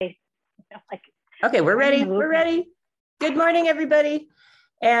Okay, we're ready. Move. We're ready. Good morning, everybody.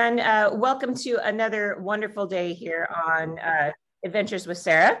 And welcome to another wonderful day here on Adventures with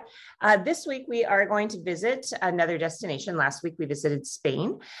Sarah. This week, we are going to visit another destination. Last week, we visited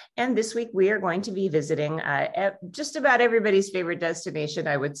Spain. And this week, we are going to be visiting just about everybody's favorite destination,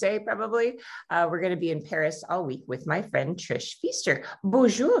 I would say, probably. We're going to be in Paris all week with my friend Trish Feaster.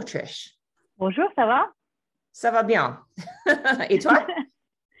 Bonjour, Trish. Bonjour, ça va? Ça va bien. Et toi?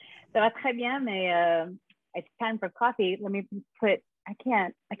 Ça va très bien, mais it's time for coffee. Let me put. I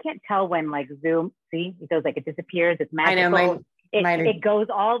can't tell when like Zoom. See, it goes like it disappears. It's magical. I know it goes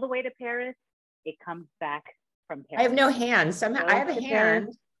all the way to Paris. It comes back from Paris. I have no hand. Somehow I have a hand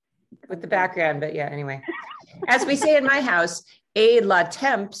with the background, but yeah. Anyway, as we say in my house, "Et la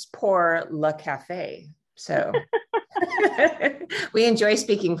temps pour le café." So we enjoy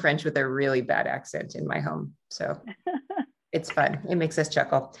speaking French with a really bad accent in my home. So. It's fun. It makes us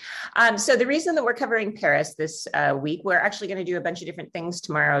chuckle. So the reason that we're covering Paris this week, we're actually going to do a bunch of different things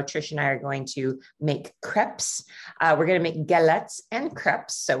tomorrow. Trish and I are going to make crepes. We're going to make galettes and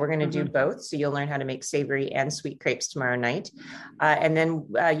crepes. So we're going to do both. So you'll learn how to make savory and sweet crepes tomorrow night. And then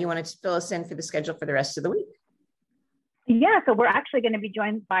you wanted to fill us in for the schedule for the rest of the week. Yeah. So we're actually going to be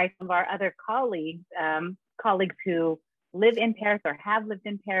joined by some of our other colleagues, colleagues who live in Paris or have lived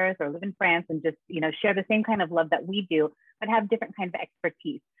in Paris or live in France and just, share the same kind of love that we do, but have different kinds of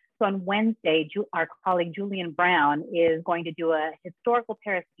expertise. So on Wednesday, our colleague Julian Brown is going to do a historical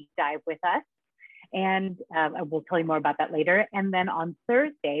Paris deep dive with us. And I will tell you more about that later. And then on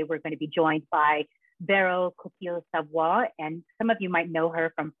Thursday, we're going to be joined by Vero Coquille-Savoie. And some of you might know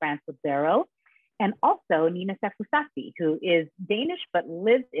her from France with Vero. And also Nina Sefusasi, who is Danish, but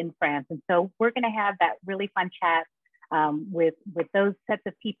lives in France. And so we're going to have that really fun chat with those sets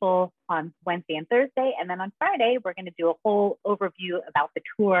of people on Wednesday and Thursday. And then on Friday, we're going to do a whole overview about the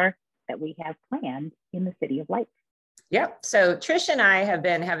tour that we have planned in the City of Lights. Yep. So Trish and I have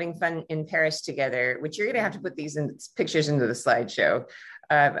been having fun in Paris together, which you're going to have to put these pictures into the slideshow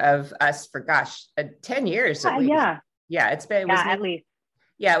of us for, 10 years at least. Yeah, at least.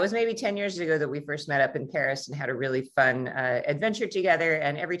 Yeah, it was maybe 10 years ago that we first met up in Paris and had a really fun adventure together.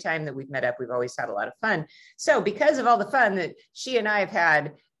 And every time that we've met up, we've always had a lot of fun. So because of all the fun that she and I have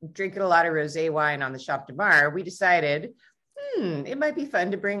had drinking a lot of rosé wine on the Champ de Mars, we decided, it might be fun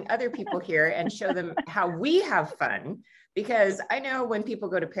to bring other people here and show them how we have fun. Because I know when people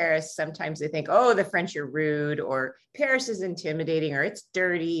go to Paris, sometimes they think, oh, the French are rude, or Paris is intimidating, or it's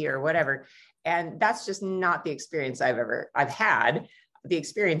dirty, or whatever. And that's just not the experience I've had. The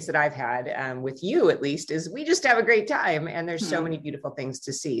experience that I've had with you, at least, is we just have a great time and there's so many beautiful things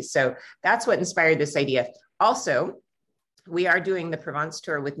to see. So that's what inspired this idea. Also, we are doing the Provence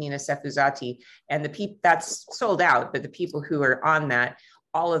tour with Nina Sefusati, and that's sold out, but the people who are on that,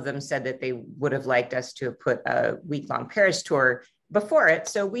 all of them said that they would have liked us to have put a week-long Paris tour before it.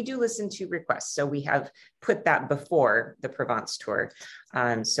 So we do listen to requests. So we have put that before the Provence tour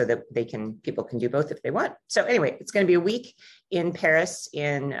so that people can do both if they want. So anyway, it's going to be a week in Paris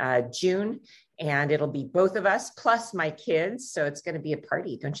in June, and it'll be both of us plus my kids. So it's going to be a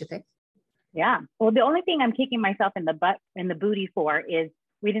party, don't you think? Yeah. Well, the only thing I'm kicking myself in the booty for is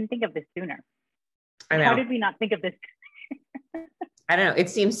we didn't think of this sooner. I know. How did we not think of this? I don't know. It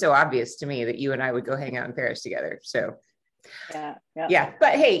seems so obvious to me that you and I would go hang out in Paris together. So yeah.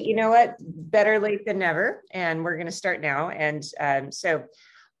 But hey, you know what? Better late than never. And we're going to start now. And so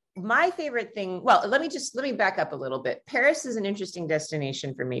my favorite thing, well, let me back up a little bit. Paris is an interesting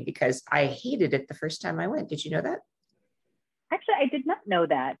destination for me because I hated it the first time I went. Did you know that? Actually, I did not know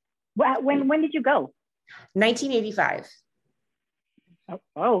that. When did you go? 1985.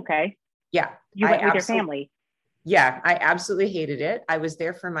 Oh, okay. Yeah. You went with your family. Yeah, I absolutely hated it. I was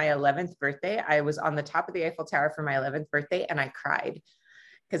there for my 11th birthday. I was on the top of the Eiffel Tower for my 11th birthday and I cried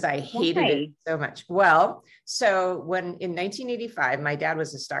because I hated it so much. Well, so when in 1985, my dad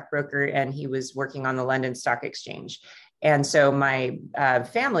was a stockbroker and he was working on the London Stock Exchange. And so my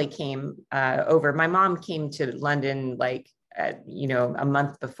family came over. My mom came to London a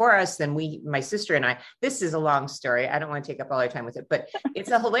month before us. Then my sister and I, this is a long story. I don't want to take up all our time with it, but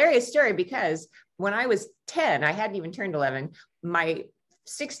it's a hilarious story because when I was 10, I hadn't even turned 11. My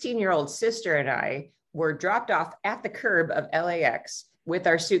 16-year-old sister and I were dropped off at the curb of LAX with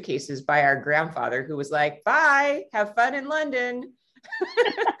our suitcases by our grandfather, who was like, bye, have fun in London.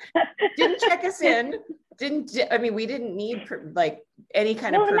 Didn't check us in. We didn't need any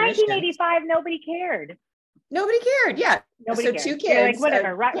kind of permission. In 1985, nobody cared. Nobody cared. Yeah. Nobody cared. 2 kids. You're like,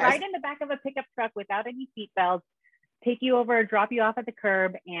 whatever, right in the back of a pickup truck without any seatbelts, take you over, drop you off at the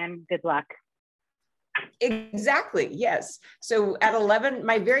curb, and good luck. Exactly. Yes. So at 11,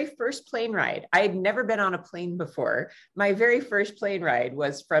 my very first plane ride, I had never been on a plane before. My very first plane ride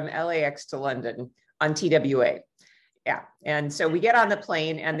was from LAX to London on TWA. Yeah. And so we get on the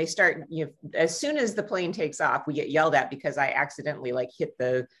plane and they start, as soon as the plane takes off, we get yelled at because I accidentally like hit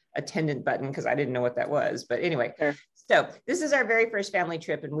the attendant button because I didn't know what that was. But anyway, sure. So this is our very first family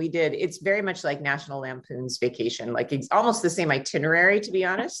trip. And it's very much like National Lampoon's Vacation. Like it's almost the same itinerary, to be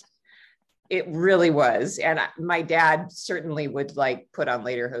honest. It really was. And my dad certainly would like put on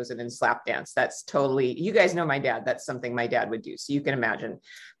lederhosen and slap dance. That's totally, you guys know my dad. That's something my dad would do. So you can imagine.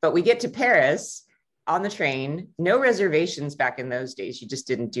 But we get to Paris on the train, no reservations back in those days. You just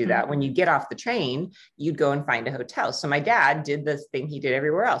didn't do that. When you get off the train, you'd go and find a hotel. So my dad did the thing he did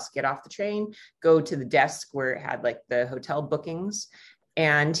everywhere else, get off the train, go to the desk where it had like the hotel bookings.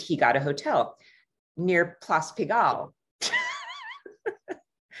 And he got a hotel near Place Pigalle,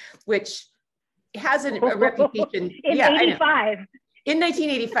 which has a reputation. In 85. In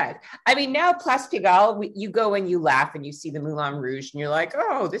 1985. I mean, now Place Pigalle, you go and you laugh and you see the Moulin Rouge and you're like,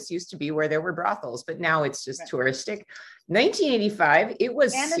 oh, this used to be where there were brothels, but now it's just touristic. 1985, it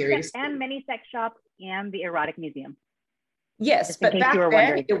was serious. And many sex shops and the erotic museum. Yes, but back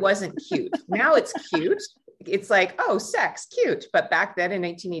then it wasn't cute. Now it's cute. It's like, oh, sex, cute. But back then in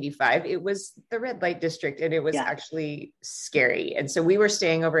 1985, it was the red light district and it was actually scary. And so we were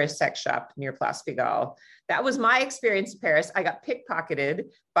staying over a sex shop near Place Pigalle. That was my experience in Paris. I got pickpocketed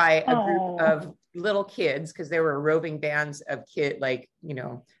by a group of little kids because there were roving bands of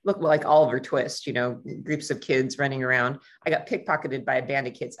look like Oliver Twist, groups of kids running around. I got pickpocketed by a band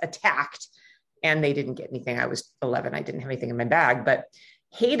of kids, attacked, and they didn't get anything. I was 11. I didn't have anything in my bag, but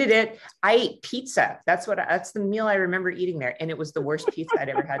hated it. I ate pizza. That's the meal I remember eating there. And it was the worst pizza I'd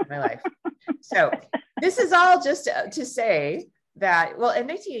ever had in my life. So this is all just to say that, well, in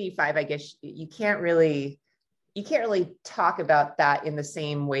 1985, I guess you can't really talk about that in the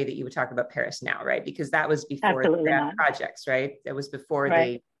same way that you would talk about Paris now, right? Because that was before the projects, right? That was before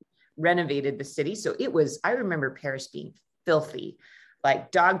they renovated the city. So I remember Paris being filthy,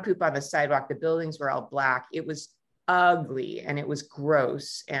 like dog poop on the sidewalk. The buildings were all black. It was ugly and it was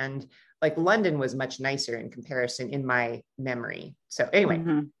gross. And like London was much nicer in comparison in my memory. So anyway,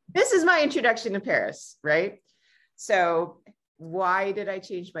 This is my introduction to Paris, right? So why did I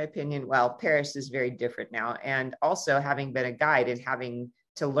change my opinion? Well, Paris is very different now. And also having been a guide and having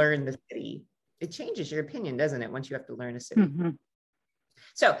to learn the city, it changes your opinion, doesn't it? Once you have to learn a city.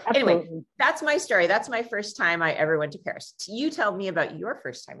 So anyway, that's my story. That's my first time I ever went to Paris. You tell me about your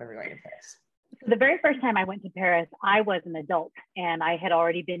first time ever going to Paris. The very first time I went to Paris, I was an adult and I had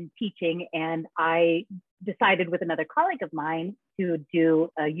already been teaching, and I decided with another colleague of mine to do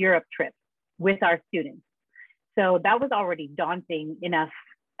a Europe trip with our students. So that was already daunting enough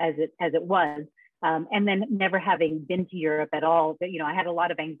as it was. And then never having been to Europe at all, I had a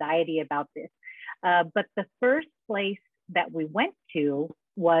lot of anxiety about this. But the first place that we went to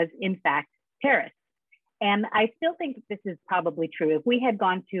was in fact Paris. And I still think this is probably true. If we had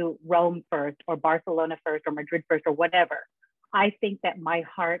gone to Rome first or Barcelona first or Madrid first or whatever, I think that my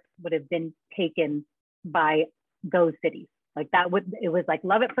heart would have been taken by those cities. Like it was like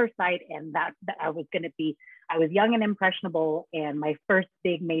love at first sight. And that I was young and impressionable, and my first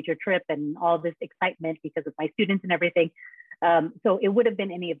big major trip and all this excitement because of my students and everything. So it would have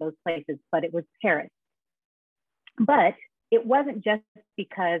been any of those places, but it was Paris. But it wasn't just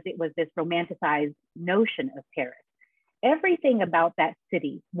because it was this romanticized notion of Paris. Everything about that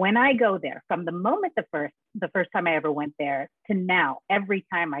city, when I go there, from the moment the first time I ever went there to now, every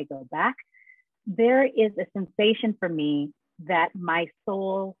time I go back, there is a sensation for me that my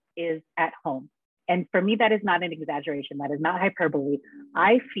soul is at home. And for me, that is not an exaggeration. That is not hyperbole.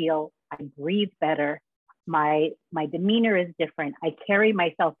 I feel I breathe better. My demeanor is different. I carry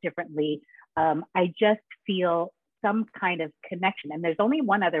myself differently. I just feel some kind of connection. And there's only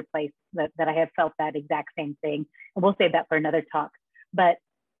one other place that I have felt that exact same thing. And we'll save that for another talk. But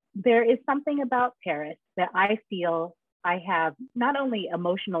there is something about Paris that I feel I have not only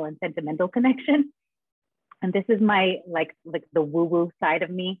emotional and sentimental connection, and this is my like the woo-woo side of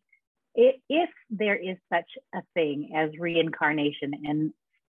me. If there is such a thing as reincarnation in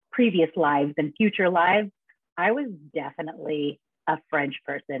previous lives and future lives, I was definitely a French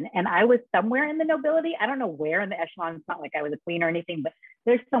person, and I was somewhere in the nobility. I don't know where in the echelon. It's not like I was a queen or anything, but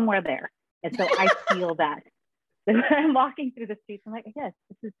there's somewhere there. And so I feel that. When I'm walking through the streets, I'm like, yes,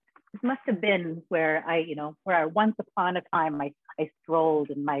 this must have been where I once upon a time I strolled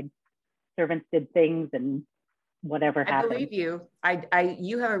and my servants did things and whatever happened. I believe you.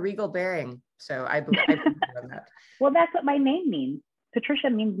 You have a regal bearing, so I believe you on that. Well, that's what my name means. Patricia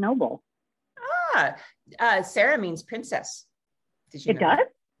means noble. Yeah. Sarah means princess. Did you know? It does? That?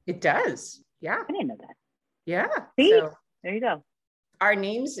 It does. Yeah. I didn't know that. Yeah. See? So there you go. Our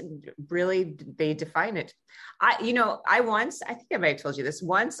names really, they define it. I think I might have told you this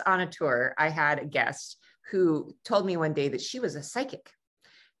once on a tour. I had a guest who told me one day that she was a psychic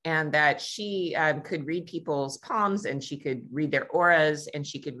and that she could read people's palms and she could read their auras and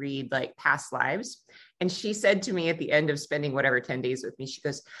she could read like past lives. And she said to me at the end of spending whatever 10 days with me, she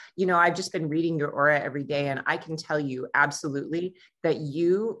goes, I've just been reading your aura every day. And I can tell you absolutely that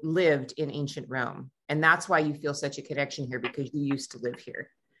you lived in ancient Rome. And that's why you feel such a connection here, because you used to live here.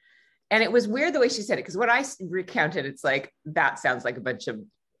 And it was weird the way she said it, because when I recounted, it's like, that sounds like a bunch of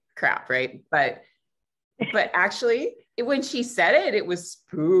crap, right? But actually, when she said it, it was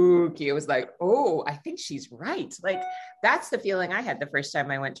spooky. It was like, oh, I think she's right. Like, that's the feeling I had the first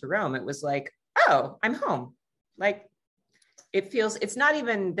time I went to Rome. It was like, oh, I'm home. Like, it's not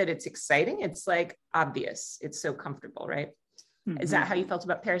even that it's exciting. It's like obvious. It's so comfortable, right? Mm-hmm. Is that how you felt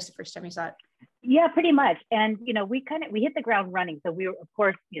about Paris the first time you saw it? Yeah, pretty much. And, we hit the ground running. So we were, of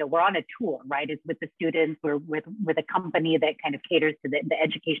course, we're on a tour, right? It's with the students, we're with a company that kind of caters to the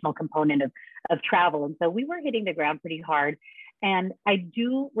educational component of travel. And so we were hitting the ground pretty hard. And I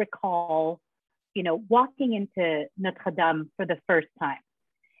do recall, walking into Notre Dame for the first time.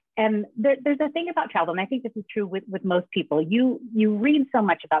 And there's a thing about travel, and I think this is true with most people. You read so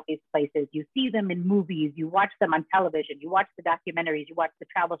much about these places, you see them in movies, you watch them on television, you watch the documentaries, you watch the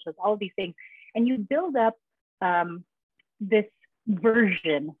travel shows, all of these things, and you build up this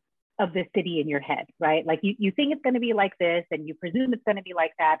version of the city in your head, right? Like you think it's going to be like this, and you presume it's going to be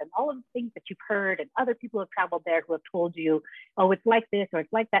like that, and all of the things that you've heard, and other people have traveled there who have told you, oh, it's like this or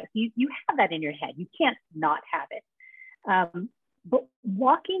it's like that. So you have that in your head. You can't not have it. But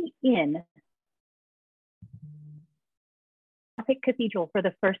walking in Gothic Cathedral for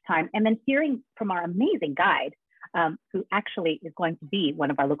the first time, and then hearing from our amazing guide, who actually is going to be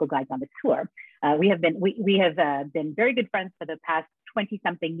one of our local guides on the tour. We have been very good friends for the past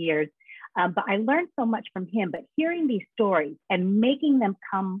 20-something years, but I learned so much from him. But hearing these stories and making them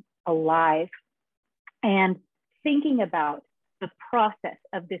come alive, and thinking about the process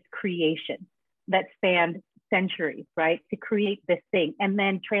of this creation that spanned centuries, right, to create this thing, and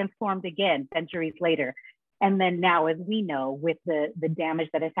then transformed again centuries later. And then now, as we know, with the damage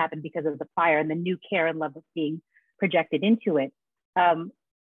that has happened because of the fire and the new care and love that's being projected into it,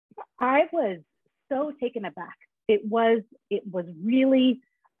 I was so taken aback. It was really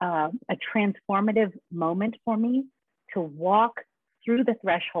a transformative moment for me to walk through the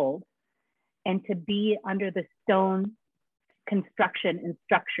threshold and to be under the stone construction and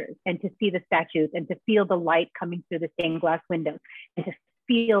structures, and to see the statues, and to feel the light coming through the stained glass windows, and to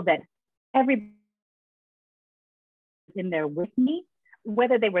feel that everybody in there with me,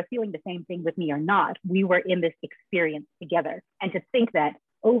 whether they were feeling the same thing with me or not, we were in this experience together. And to think that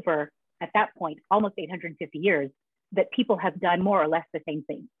over, at that point, almost 850 years, that people have done more or less the same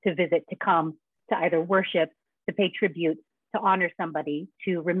thing, to visit, to come, to either worship, to pay tribute, to honor somebody,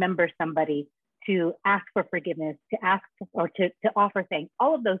 to remember somebody, to ask for forgiveness, to ask or to offer thanks,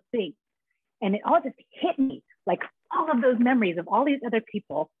 all of those things. And it all just hit me, like all of those memories of all these other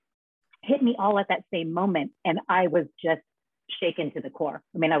people hit me all at that same moment. And I was just shaken to the core.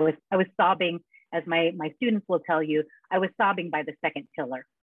 I mean, I was sobbing, as my students will tell you, I was sobbing by the second pillar.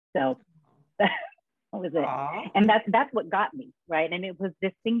 So that was it. Aww. And that's what got me, right? And it was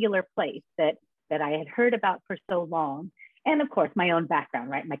this singular place that I had heard about for so long. And of course, my own background,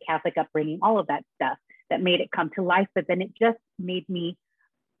 right? My Catholic upbringing, all of that stuff that made it come to life. But then it just made me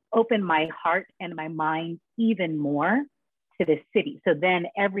open my heart and my mind even more to this city. So then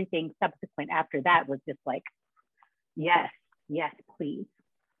everything subsequent after that was just like, yes, please.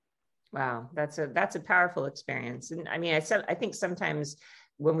 Wow, that's a powerful experience. And I mean, I think sometimes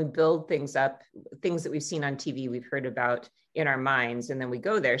when we build things up, things that we've seen on TV, we've heard about in our minds, and then we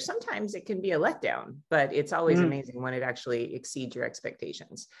go there, sometimes it can be a letdown, but it's always amazing when it actually exceeds your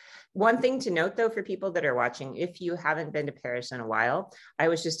expectations. One thing to note though, for people that are watching, if you haven't been to Paris in a while, I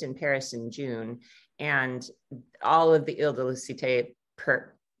was just in Paris in June, and all of the Ile-de-la-Cité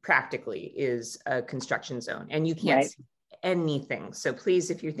practically is a construction zone, and you can't see anything. So please,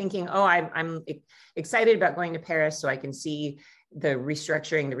 if you're thinking, oh, I'm excited about going to Paris so I can see the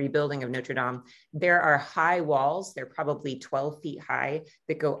restructuring, the rebuilding of Notre Dame, there are high walls. They're probably 12 feet high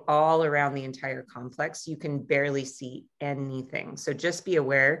that go all around the entire complex. You can barely see anything. So just be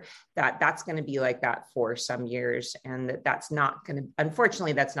aware that that's going to be like that for some years, and that's not going to,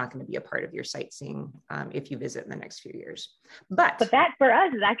 unfortunately, that's not going to be a part of your sightseeing if you visit in the next few years. But that for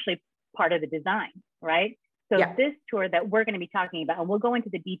us is actually part of the design, right? So this tour that we're going to be talking about, and we'll go into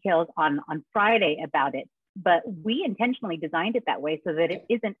the details on Friday about it, but we intentionally designed it that way so that it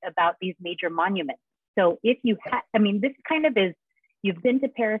isn't about these major monuments. So if you this kind of is, you've been to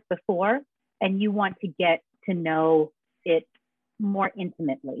Paris before and you want to get to know it more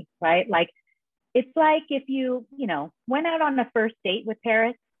intimately, right? Like, it's like if you went out on a first date with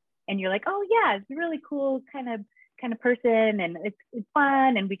Paris and you're like, oh yeah, it's a really cool kind of person, and it's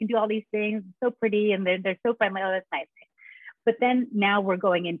fun, and we can do all these things. It's so pretty, and they're so friendly. Oh, that's nice. But then now we're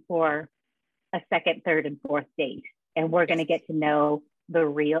going in for a second, third, and fourth date, and we're going to get to know the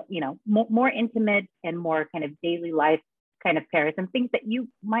real, more intimate and more kind of daily life kind of Paris, and things that you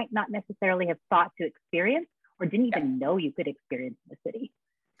might not necessarily have thought to experience or didn't even know you could experience in the city.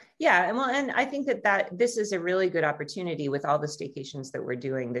 Yeah. And I think that this is a really good opportunity with all the staycations that we're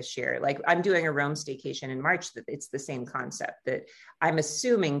doing this year. Like, I'm doing a Rome staycation in March, that it's the same concept, that I'm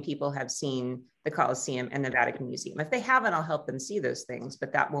assuming people have seen the Colosseum and the Vatican Museum. If they haven't, I'll help them see those things,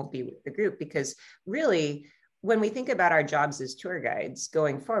 but that won't be with the group, because really, when we think about our jobs as tour guides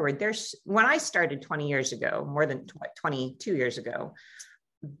going forward, when I started 20 years ago, more than 22 years ago,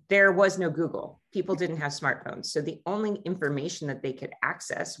 there was no Google. People didn't have smartphones. So the only information that they could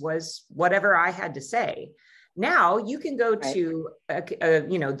access was whatever I had to say. Now you can go to,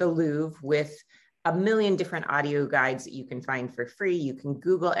 the Louvre with a million different audio guides that you can find for free. You can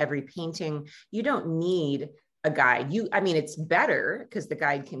Google every painting. You don't need a guide. It's better because the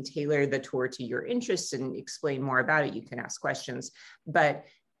guide can tailor the tour to your interests and explain more about it. You can ask questions, but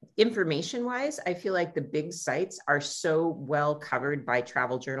information wise, I feel like the big sites are so well covered by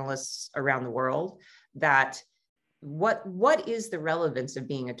travel journalists around the world that what is the relevance of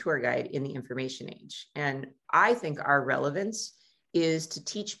being a tour guide in the information age? And I think our relevance is to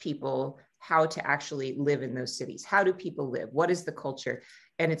teach people how to actually live in those cities. How do people live? What is the culture?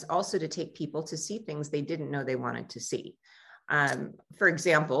 And it's also to take people to see things they didn't know they wanted to see. For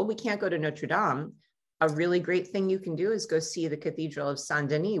example, we can't go to Notre Dame. A really great thing you can do is go see the Cathedral of Saint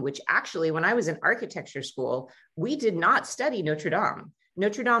Denis, which actually, when I was in architecture school, we did not study Notre Dame.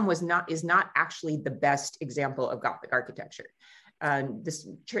 Notre Dame is not actually the best example of Gothic architecture. This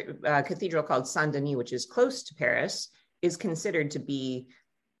cathedral called Saint Denis, which is close to Paris, is considered to be,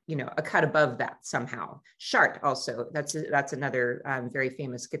 a cut above that somehow. Chartres also, that's another very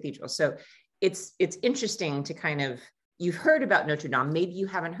famous cathedral. So it's interesting to kind of, you've heard about Notre Dame, maybe you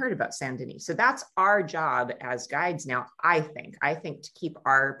haven't heard about Saint Denis. So that's our job as guides now, I think to keep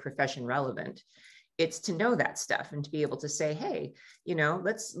our profession relevant. It's to know that stuff and to be able to say, hey,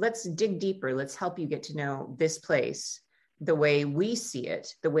 let's dig deeper. Let's help you get to know this place the way we see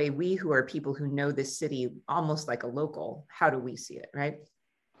it, the way we, who are people who know this city almost like a local, how do we see it, right?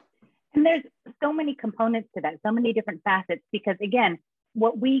 And there's so many components to that, so many different facets, because again,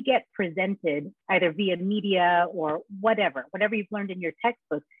 what we get presented either via media or whatever you've learned in your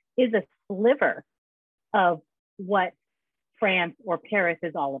textbook is a sliver of what France or Paris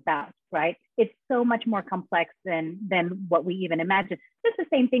is all about, right? It's so much more complex than what we even imagine. Just the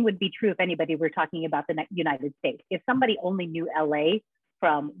same thing would be true if anybody were talking about the United States. If somebody only knew LA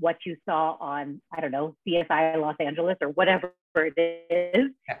from what you saw on, I don't know, CSI Los Angeles or whatever it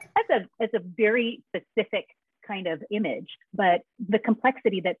is, it's a very specific kind of image, but the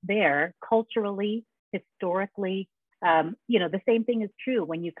complexity that's there culturally, historically, the same thing is true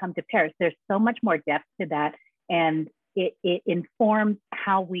when you come to Paris. There's so much more depth to that, and it informs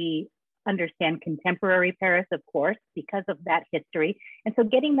how we understand contemporary Paris, of course, because of that history. And so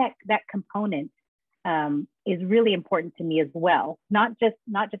getting that component is really important to me as well. Not just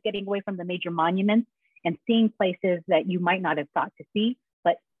getting away from the major monuments and seeing places that you might not have thought to see,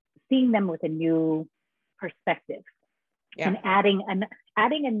 but seeing them with a new perspective, and adding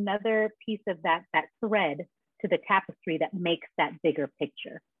another piece of that thread to the tapestry that makes that bigger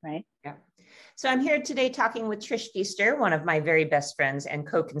picture, right? Yeah. So I'm here today talking with Trish Feaster, one of my very best friends and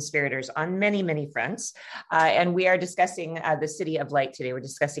co-conspirators on many, many fronts. And we are discussing the City of Light today. We're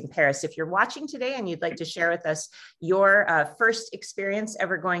discussing Paris. If you're watching today and you'd like to share with us your first experience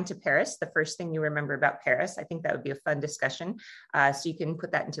ever going to Paris, the first thing you remember about Paris, I think that would be a fun discussion. So you can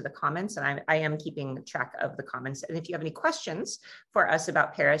put that into the comments, and I am keeping track of the comments. And if you have any questions for us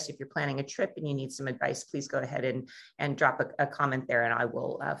about Paris, if you're planning a trip and you need some advice, please go ahead and drop a comment there, and I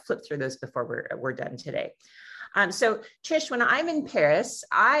will flip through those before we're done today. So Trish, when I'm in Paris,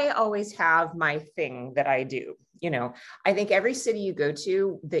 I always have my thing that I do. I think every city you go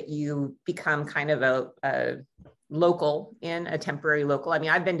to that you become kind of a local in, a temporary local. I mean,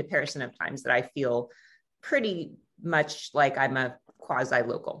 I've been to Paris enough times that I feel pretty much like I'm a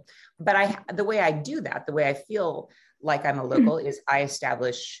quasi-local, but the way I do that, the way I feel like I'm a local is I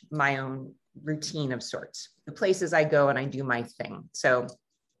establish my own routine of sorts. the places I go and I do my thing. So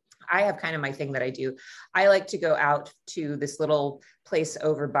I have kind of my thing that I do. I like to go out to this little place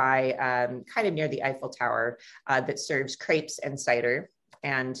over by kind of near the Eiffel Tower that serves crepes and cider.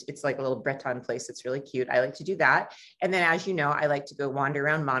 And it's like a little Breton place. It's really cute. I like to do that. And then, as you know, I like to go wander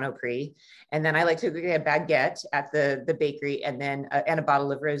around Monoprix. And then I like to go get a baguette at the bakery and then and a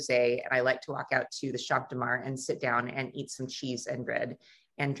bottle of rosé. And I like to walk out to the Champ de Mars and sit down and eat some cheese and bread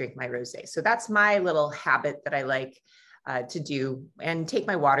and drink my rosé. So that's my little habit that I like to do, and take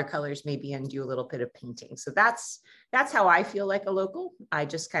my watercolors maybe and do a little bit of painting. So that's how I feel like a local. I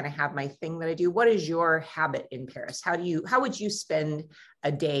just kind of have my thing that I do. What is your habit in Paris? How would you spend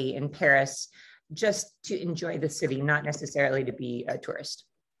a day in Paris just to enjoy the city, not necessarily to be a tourist?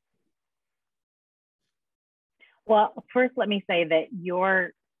 Well, first, let me say that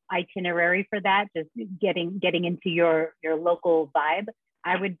your itinerary for that, just getting into your local vibe,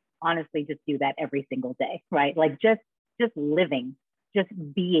 I would honestly just do that every single day, right? Like just living, just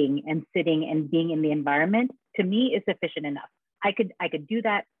being and sitting and being in the environment, to me is sufficient enough. I could do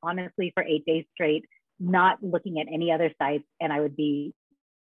that honestly for 8 days straight, not looking at any other sites, and I would be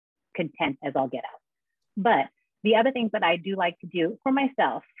content as all get out. But the other things that I do like to do for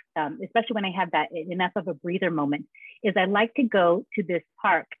myself, especially when I have that enough of a breather moment, is I like to go to this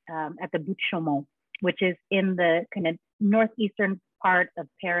park at the Buttes Chaumont, which is in the kind of northeastern part of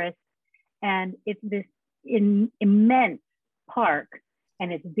Paris. And it's this immense park,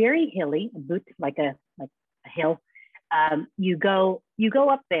 and it's very hilly, like a hill. You go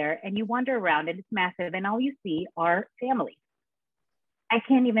up there and you wander around, and it's massive, and all you see are families. I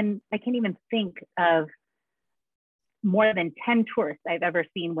can't even think of more than 10 tourists I've ever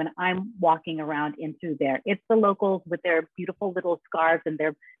seen when I'm walking around in through there. It's the locals with their beautiful little scarves, and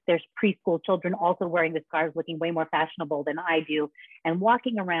there's preschool children also wearing the scarves, looking way more fashionable than I do, and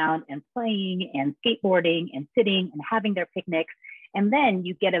walking around and playing and skateboarding and sitting and having their picnics. And then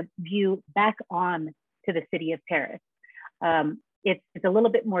you get a view back on to the city of Paris. It's a little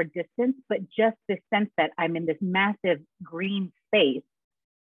bit more distant, but just this sense that I'm in this massive green space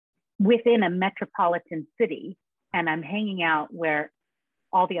within a metropolitan city, and I'm hanging out where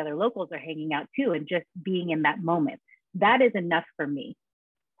all the other locals are hanging out too, and just being in that moment. That is enough for me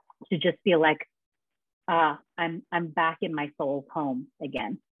to just feel like I'm back in my soul's home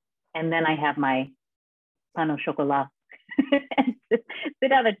again. And then I have my pain au chocolat and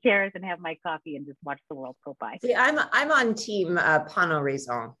sit on the chairs and have my coffee and just watch the world go by. See, I'm on team pain au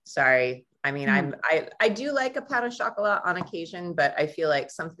raisin. Sorry. I mean, I do like a pain au chocolat on occasion, but I feel like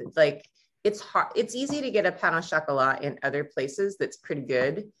something like it's hard. It's easy to get a pain au chocolat in other places that's pretty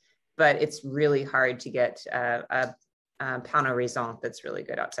good, but it's really hard to get a pain au raisin that's really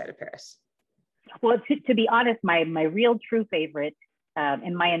good outside of Paris. Well, to be honest, my real true favorite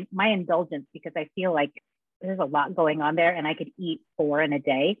and my indulgence, because I feel like there's a lot going on there and I could eat 4 in a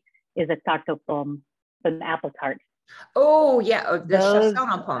day, is a tarte aux pommes, an apple tart. Oh yeah, the chausson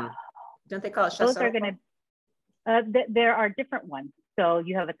aux pommes. Don't they call it chausson? Those are going to, there are different ones. So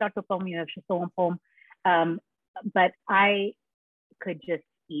you have a tarte aux pommes, you have chausson aux pommes, but I could just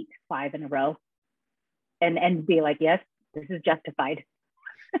eat 5 in a row and be like, yes, this is justified.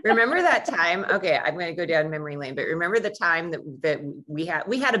 Remember that time? Okay, I'm going to go down memory lane, but remember the time that we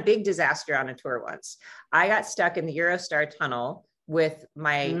had a big disaster on a tour once. I got stuck in the Eurostar tunnel with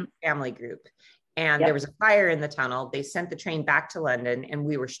my family group, and there was a fire in the tunnel. They sent the train back to London, and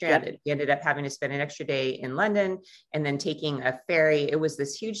we were stranded. We ended up having to spend an extra day in London and then taking a ferry. It was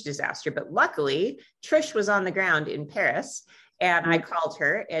this huge disaster, but luckily Trish was on the ground in Paris. And I called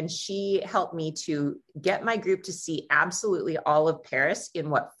her, and she helped me to get my group to see absolutely all of Paris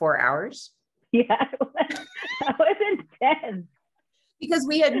in 4 hours? Yeah, that was intense. Because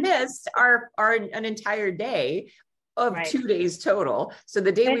we had missed an entire day of 2 days total. So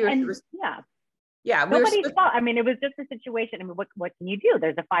the day nobody saw. I mean, it was just a situation. I mean, what can you do?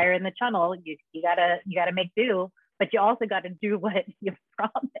 There's a fire in the tunnel. You gotta make do, but you also got to do what you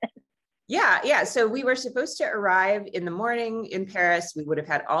promised. Yeah. So we were supposed to arrive in the morning in Paris. We would have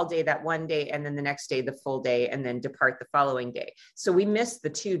had all day that one day, and then the next day, the full day, and then depart the following day. So we missed the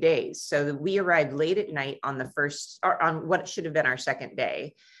 2 days. So we arrived late at night on the first, or on what should have been our second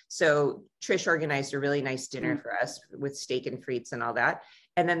day. So Trish organized a really nice dinner for us with steak and frites and all that.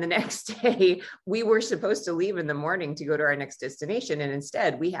 And then the next day, we were supposed to leave in the morning to go to our next destination. And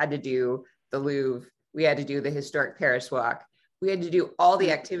instead, we had to do the Louvre. We had to do the historic Paris walk. We had to do all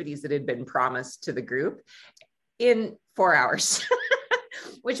the activities that had been promised to the group in 4 hours.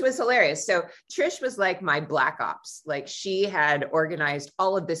 which was hilarious. So Trish was like my black ops. Like she had organized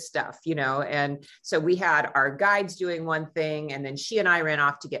all of this stuff, you know, and so we had our guides doing one thing, and then she and I ran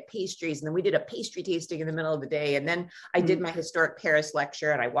off to get pastries, and then we did a pastry tasting in the middle of the day, and then I did my historic Paris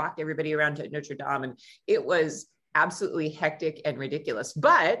lecture, and I walked everybody around to Notre Dame, and it was absolutely hectic and ridiculous.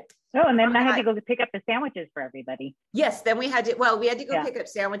 But oh, and then I had to go pick up the sandwiches for everybody. Yes, then we had to go pick up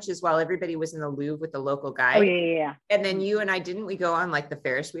sandwiches while everybody was in the Louvre with the local guide. Oh, yeah. And then you and I, didn't we go on like the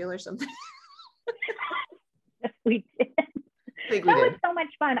Ferris wheel or something? Yes, we did. That was so much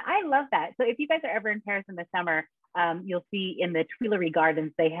fun. I love that. So if you guys are ever in Paris in the summer, you'll see in the Tuileries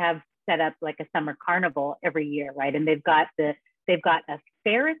Gardens, they have set up like a summer carnival every year, right? And they've got a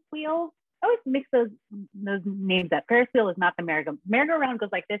Ferris wheel. I always mix those names up. Ferris wheel is not the merry-go-round. Merry-go-round goes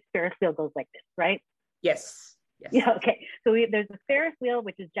like this. Ferris wheel goes like this, right? Yes. Yeah. Okay. So there's a Ferris wheel,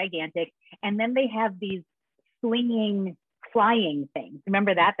 which is gigantic, and then they have these swinging, flying things.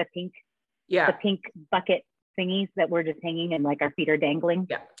 Remember that the pink bucket thingies that we're just hanging and like our feet are dangling.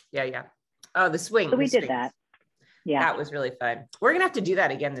 Yeah. Oh, the swing. So we did that. Yeah, that was really fun. We're gonna have to do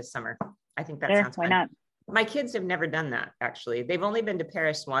that again this summer. I think that sounds fun. Why not? My kids have never done that, actually. They've only been to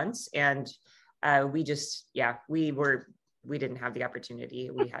Paris once, and we didn't have the opportunity.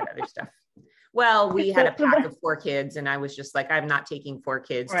 We had other stuff. Well, we had a pack of 4 kids, and I was just like, I'm not taking 4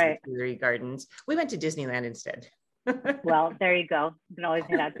 kids to the Tuileries Gardens. We went to Disneyland instead. Well, there you go. You can always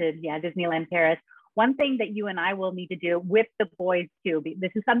head out to Disneyland Paris. One thing that you and I will need to do with the boys too,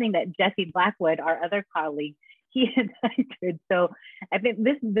 this is something that Jesse Blackwood, our other colleague, he and I did. So I think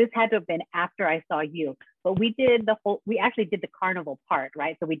this had to have been after I saw you, but we actually did the carnival part,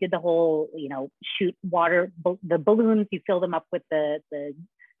 right? So we did the whole, shoot water, the balloons, you fill them up with the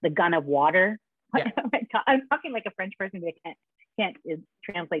gun of water. Yeah. I'm talking like a French person that can't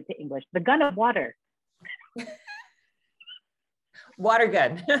translate to English. The gun of water. Water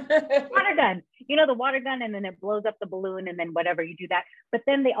gun. Water gun. The water gun, and then it blows up the balloon, and then whatever, you do that. But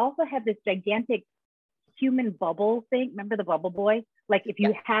then they also have this gigantic human bubble thing. Remember the bubble boy? Like if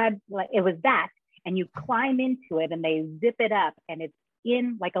you had, like, it was that, and you climb into it and they zip it up, and it's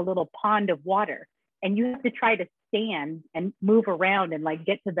in like a little pond of water, and you have to try to stand and move around and like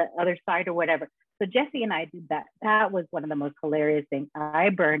get to the other side or whatever. So Jesse and I did that. That was one of the most hilarious things. I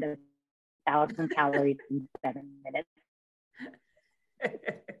burned 1,000 calories in 7 minutes.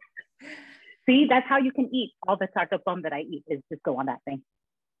 See, that's how you can eat all the taco foam that I eat, is just go on that thing.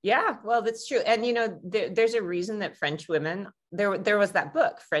 Yeah, well, that's true. And, there's a reason that French women, there was that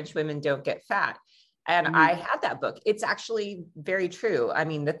book, French Women Don't Get Fat. And I had that book. It's actually very true. I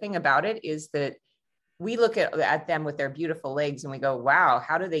mean, the thing about it is that we look at them with their beautiful legs and we go, wow,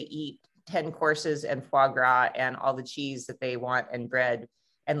 how do they eat 10 courses and foie gras and all the cheese that they want and bread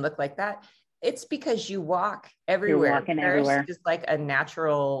and look like that? It's because you walk everywhere. You're walking everywhere. It's like a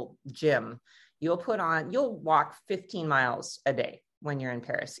natural gym. You'll walk 15 miles a day when you're in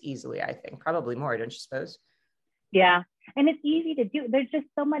Paris easily, I think. Probably more, don't you suppose? Yeah. And it's easy to do. There's just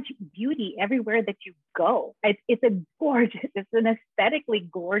so much beauty everywhere that you go. It's an aesthetically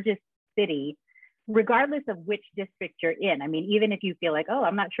gorgeous city, regardless of which district you're in. I mean, even if you feel like, oh,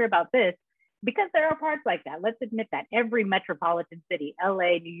 I'm not sure about this, because there are parts like that. Let's admit that every metropolitan city,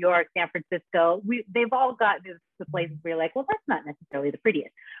 LA, New York, San Francisco, they've all got the places where you're like, well, that's not necessarily the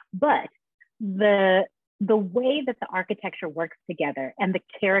prettiest. But the way that the architecture works together and the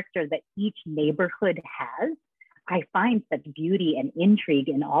character that each neighborhood has, I find such beauty and intrigue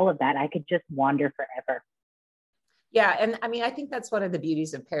in all of that. I could just wander forever. Yeah. And I mean, I think that's one of the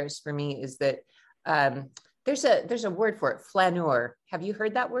beauties of Paris for me, is that there's a word for it, flaneur. Have you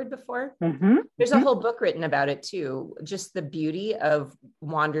heard that word before? Mm-hmm. There's a whole book written about it too, just the beauty of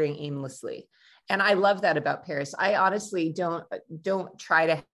wandering aimlessly. And I love that about Paris. I honestly don't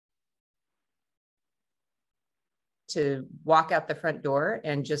try to walk out the front door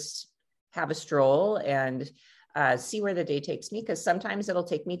and just have a stroll and see where the day takes me, because sometimes it'll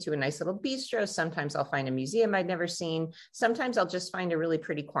take me to a nice little bistro. Sometimes I'll find a museum I'd never seen. Sometimes I'll just find a really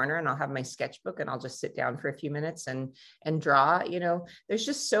pretty corner and I'll have my sketchbook and I'll just sit down for a few minutes and draw. There's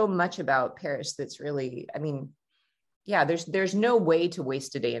just so much about Paris that's really, I mean, yeah, there's no way to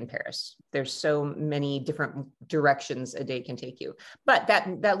waste a day in Paris. There's so many different directions a day can take you. But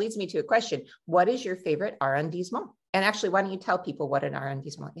that leads me to a question. What is your favorite arrondissement? And actually, why don't you tell people what an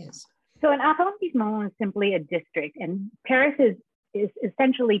arrondissement is? So an arrondissement is simply a district, and Paris is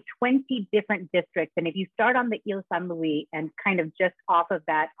essentially 20 different districts. And if you start on the Ile Saint-Louis and kind of just off of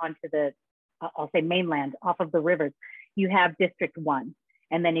that onto the, I'll say mainland, off of the rivers, you have District 1.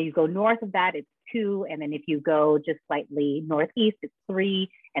 And then if you go north of that, it's 2. And then if you go just slightly northeast, it's 3.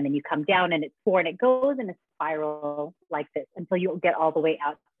 And then you come down and it's 4. And it goes in a spiral like this until you'll get all the way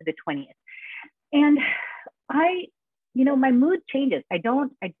out to the 20th. And my mood changes.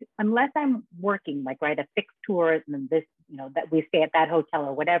 Unless I'm working, like, right, a fixed tour and this, that we stay at that hotel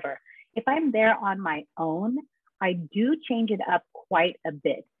or whatever. If I'm there on my own, I do change it up quite a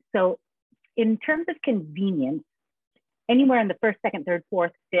bit. So in terms of convenience, anywhere in the 1st, 2nd, 3rd,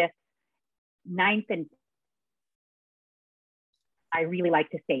 4th, 5th, 9th, and I really like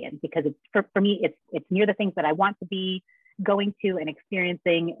to stay in, because it's for me, it's near the things that I want to be going to and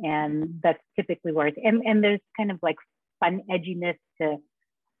experiencing, and that's typically where it's and there's kind of like fun edginess to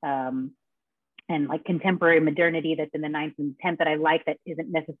and like contemporary modernity that's in the 9th and 10th that I like, that isn't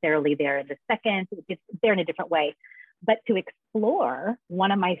necessarily there in the 2nd. It's there in a different way. But to explore,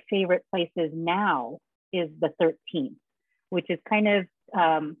 one of my favorite places now is the 13th, which is kind of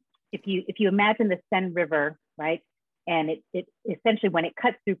if you imagine the Seine River, right? And it essentially, when it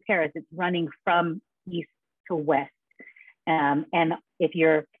cuts through Paris, it's running from east to west. And if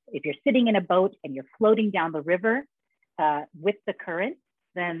you're sitting in a boat and you're floating down the river with the current,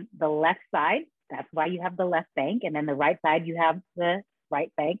 then the left side, that's why you have the left bank, and then the right side, you have the right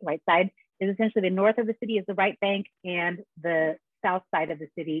bank. Right side is essentially the north of the city is the right bank, and the south side of the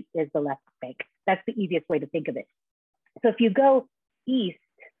city is the left bank. That's the easiest way to think of it. So if you go east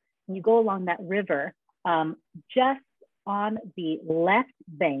and you go along that river, just on the left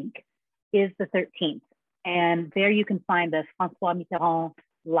bank is the 13th. And there you can find the François Mitterrand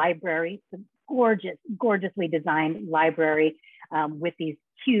Library, the gorgeously designed library with these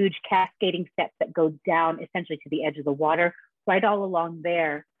huge cascading steps that go down essentially to the edge of the water. Right all along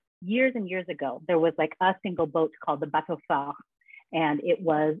there, years and years ago, there was like a single boat called the Bateau Phare. And it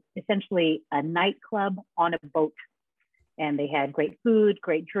was essentially a nightclub on a boat. And they had great food,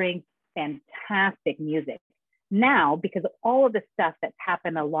 great drinks, fantastic music. Now, because of all of the stuff that's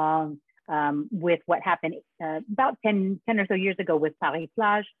happened along with what happened about 10 or so years ago with Paris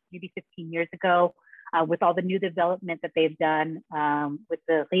Plage, maybe 15 years ago, with all the new development that they've done with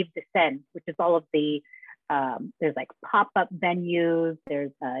the Rive de Seine, which is all of the, there's like pop-up venues,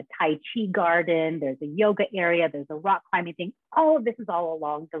 there's a Tai Chi garden, there's a yoga area, there's a rock climbing thing. All of this is all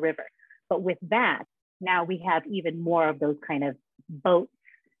along the river. But with that, now we have even more of those kind of boats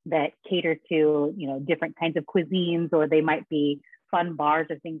that cater to, different kinds of cuisines, or they might be fun bars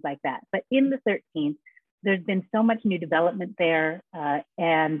or things like that. But in the 13th, there's been so much new development there,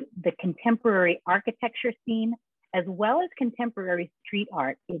 and the contemporary architecture scene, as well as contemporary street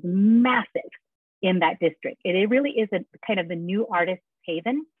art, is massive in that district. It really is a kind of the new artist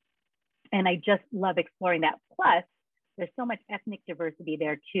haven. And I just love exploring that. Plus, there's so much ethnic diversity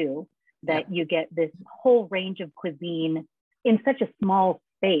there too, that you get this whole range of cuisine in such a small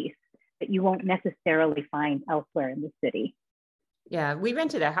space that you won't necessarily find elsewhere in the city. Yeah, we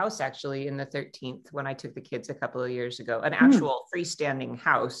rented a house actually in the 13th when I took the kids a couple of years ago, an actual freestanding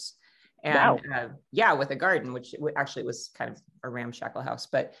house. And with a garden, which actually was kind of a ramshackle house,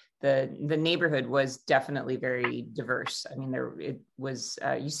 but the neighborhood was definitely very diverse. I mean, it was,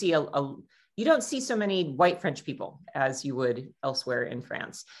 you see you don't see so many white French people as you would elsewhere in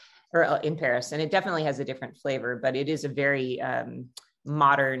France or in Paris. And it definitely has a different flavor, but it is a very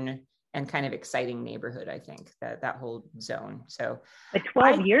modern and kind of exciting neighborhood, I think, that whole zone. So but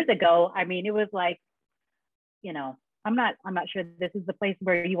 12 years ago, I mean, it was like, I'm not sure this is the place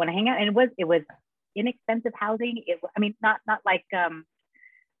where you want to hang out. And it was inexpensive housing. Not like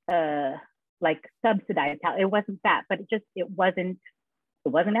subsidized housing. It wasn't that, but it wasn't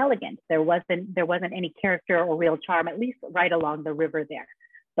elegant. There wasn't any character or real charm, at least right along the river there.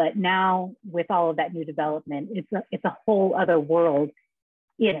 But now with all of that new development, it's a whole other world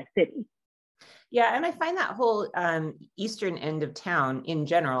in a city. Yeah, and I find that whole eastern end of town in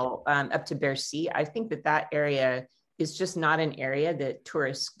general, up to Bercy, I think that area is just not an area that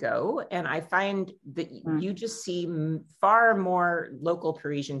tourists go. And I find that you just see far more local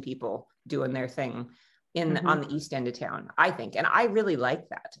Parisian people doing their thing on the east end of town, I think. And I really like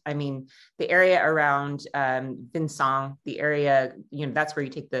that. I mean, the area around Vincennes, the area, that's where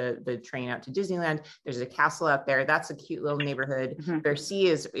you take the train out to Disneyland. There's a castle out there. That's a cute little neighborhood. Bercy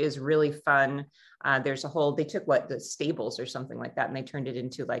is really fun. There's they took the stables or something like that, and they turned it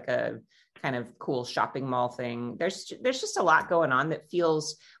into like a kind of cool shopping mall thing. There's just a lot going on that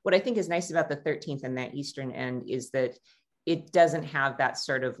feels, what I think is nice about the 13th and that eastern end is that it doesn't have that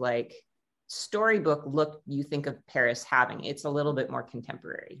sort of like storybook look you think of Paris having. It's a little bit more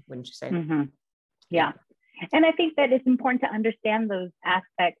contemporary, wouldn't you say? Yeah. And I think that it's important to understand those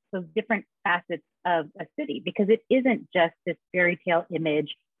aspects, those different facets of a city, because it isn't just this fairy tale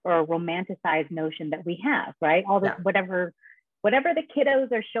image or a romanticized notion that we have, right? All the whatever the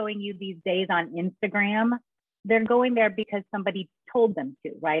kiddos are showing you these days on Instagram, they're going there because somebody told them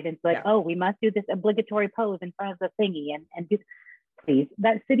to, right? And it's like, oh, we must do this obligatory pose in front of the thingy, and do, please,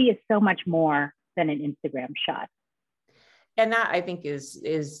 that city is so much more than an Instagram shot. And that, I think, is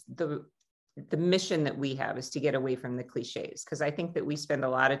the mission that we have, is to get away from the cliches, because I think that we spend a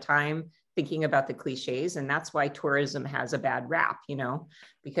lot of time thinking about the cliches, and that's why tourism has a bad rap,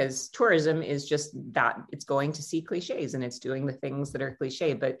 because tourism is just that, it's going to see cliches and it's doing the things that are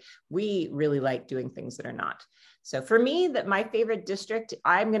cliche, but we really like doing things that are not. So for me, that my favorite district,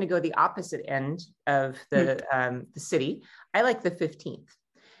 I'm going to go the opposite end of the city. I like the 15th,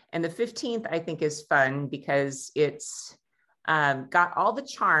 and the 15th I think is fun because it's got all the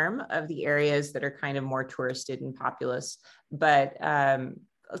charm of the areas that are kind of more touristed and populous, but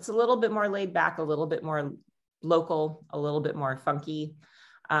it's a little bit more laid back, a little bit more local, a little bit more funky.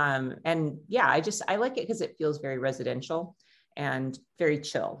 And yeah, I like it because it feels very residential and very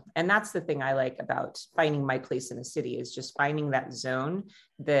chill. And that's the thing I like about finding my place in a city, is just finding that zone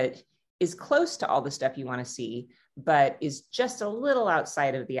that is close to all the stuff you want to see, but is just a little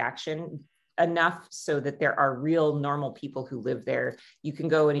outside of the action, enough so that there are real normal people who live there. You can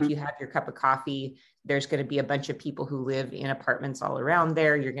go, and if you have your cup of coffee, there's going to be a bunch of people who live in apartments all around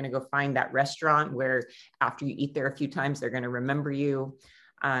there. You're going to go find that restaurant where after you eat there a few times, they're going to remember you.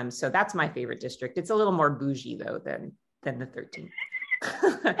 So that's my favorite district. It's a little more bougie though than the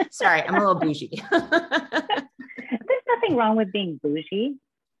 13th. Sorry, I'm a little bougie. There's nothing wrong with being bougie.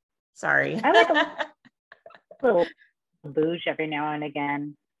 Sorry. I like a little bougie every now and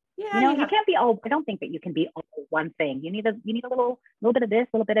again. Yeah, you can't be all. I don't think that you can be all one thing. You need a little bit of this,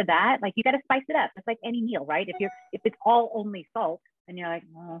 a little bit of that. Like, you got to spice it up. It's like any meal, right? If it's all only salt, and you're like,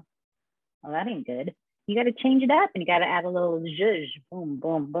 oh, well, that ain't good. You got to change it up, and you got to add a little zhuzh, boom,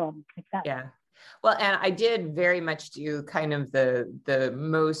 boom, boom, like that. Yeah. Well, and I did very much do kind of the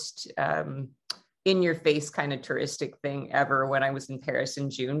most in your face kind of touristic thing ever when I was in Paris in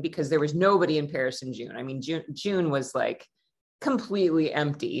June, because there was nobody in Paris in June. I mean, June was like completely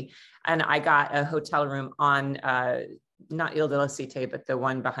empty. And I got a hotel room on, not Ile de la Cité, but the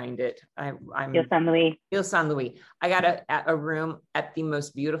one behind it. I'm Ile Saint-Louis. Ile Saint-Louis. I got a room at the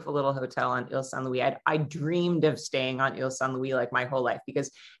most beautiful little hotel on Ile Saint-Louis. I dreamed of staying on Ile Saint-Louis like my whole life,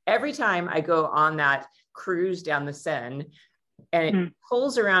 because every time I go on that cruise down the Seine, and it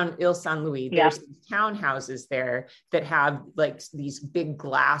pulls around Ile Saint-Louis, there's these townhouses there that have like these big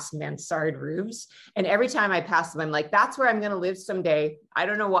glass mansard roofs. And every time I pass them, I'm like, that's where I'm going to live someday. I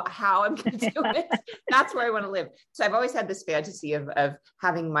don't know how I'm going to do it. That's where I want to live. So I've always had this fantasy of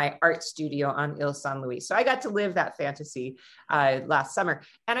having my art studio on Ile Saint-Louis. So I got to live that fantasy last summer,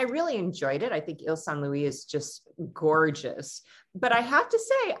 and I really enjoyed it. I think Ile Saint-Louis is just gorgeous. But I have to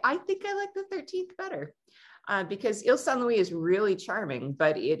say, I think I like the 13th better. Because Ile Saint-Louis is really charming,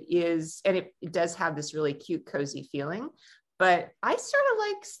 but it does have this really cute, cozy feeling. But I sort of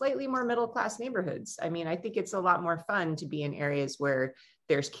like slightly more middle-class neighborhoods. I mean, I think it's a lot more fun to be in areas where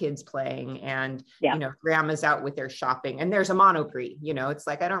there's kids playing and, grandma's out with their shopping, and there's a Monoprix. It's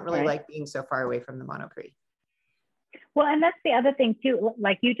like, I don't really like being so far away from the Monoprix. Well, and that's the other thing too,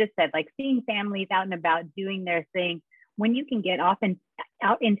 like you just said, like seeing families out and about doing their thing. When you can get out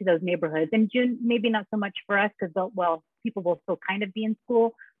into those neighborhoods, and June, maybe not so much for us because, people will still kind of be in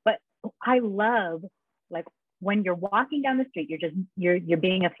school, but I love, like, when you're walking down the street, you're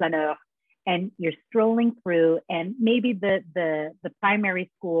being a flaneur, and you're strolling through, and maybe the primary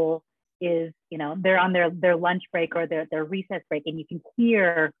school is, they're on their lunch break or their recess break, and you can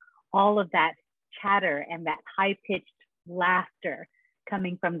hear all of that chatter and that high-pitched laughter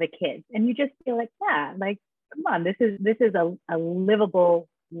coming from the kids, and you just feel like, come on, this is a livable,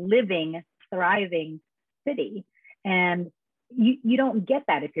 living, thriving city. And you don't get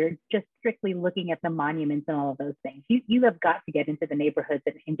that if you're just strictly looking at the monuments and all of those things. You have got to get into the neighborhoods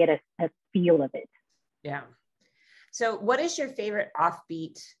and get a feel of it. Yeah. So what is your favorite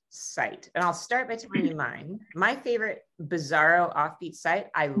offbeat site? And I'll start by telling you mine. My favorite bizarro offbeat site,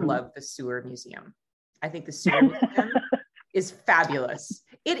 I love the Sewer Museum. I think the Sewer Museum is fabulous.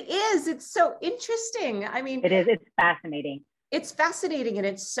 It is. It's so interesting. I mean, it is. It's fascinating. It's fascinating, and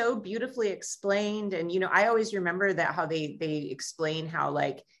it's so beautifully explained. And, I always remember that how they explain how,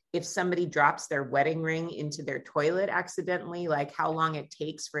 like, if somebody drops their wedding ring into their toilet accidentally, like how long it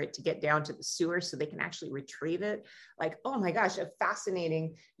takes for it to get down to the sewer so they can actually retrieve it. Like, oh my gosh, a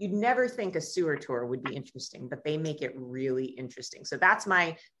fascinating, you'd never think a sewer tour would be interesting, but they make it really interesting. So that's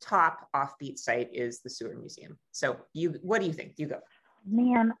my top offbeat site, is the Sewer Museum. So what do you think? You go.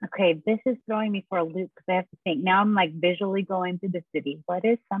 Man, okay, this is throwing me for a loop because I have to think. Now I'm like visually going through the city. What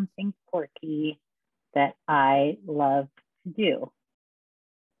is something quirky that I love to do?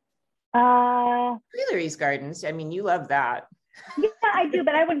 Tuileries Gardens. I mean, you love that. Yeah, I do,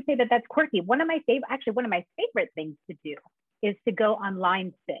 but I wouldn't say that that's quirky. One of my favorite things to do is to go on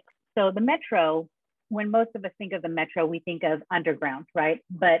line 6. So the metro, when most of us think of the metro, we think of underground, right?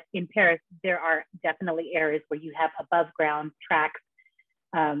 But in Paris, there are definitely areas where you have above ground tracks.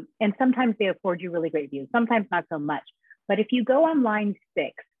 And sometimes they afford you really great views, sometimes not so much. But if you go on line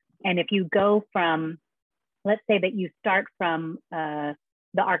 6, and if you go from, let's say that you start from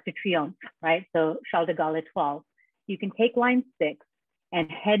the Arc de Triomphe, right? So Charles de Gaulle Étoile, you can take line 6 and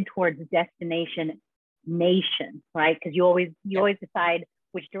head towards destination nation, right? Because you always decide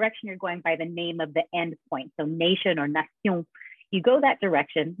which direction you're going by the name of the end point. So nation or nation, you go that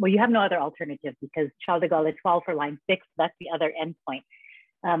direction. Well, you have no other alternative because Charles de Gaulle Étoile for line 6, that's the other end point.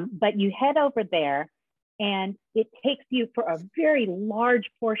 But you head over there, and it takes you, for a very large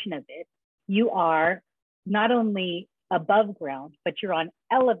portion of it, you are not only above ground, but you're on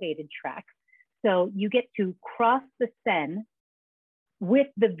elevated tracks. So you get to cross the Seine with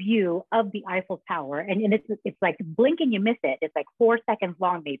the view of the Eiffel Tower. And it's like blink and you miss it. It's like 4 seconds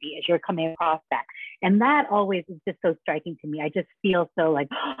long, maybe, as you're coming across that. And that always is just so striking to me. I just feel so like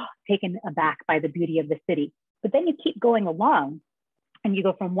taken aback by the beauty of the city. But then you keep going along, and you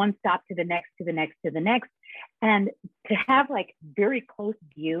go from one stop to the next, to the next, to the next. And to have like very close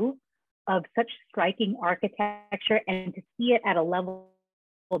view of such striking architecture, and to see it at a level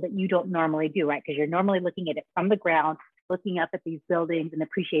that you don't normally do, right? Because you're normally looking at it from the ground, looking up at these buildings and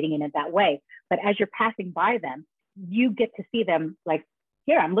appreciating it that way. But as you're passing by them, you get to see them like,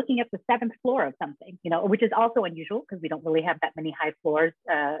 here, I'm looking at the 7th floor of something, which is also unusual because we don't really have that many high floors,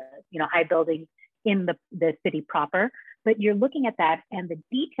 high buildings in the city proper. But you're looking at that and the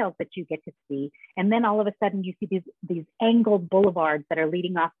details that you get to see. And then all of a sudden you see these angled boulevards that are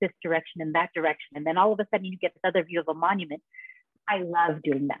leading off this direction and that direction. And then all of a sudden you get this other view of a monument. I love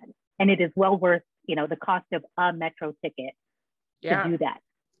doing that. And it is well worth, the cost of a metro ticket to do that.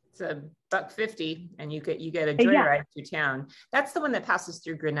 It's $1.50 and you get a joyride through town. That's the one that passes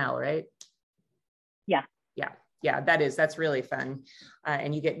through Grenelle, right? Yeah. Yeah, that's really fun.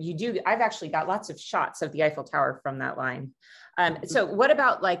 And I've actually got lots of shots of the Eiffel Tower from that line. So what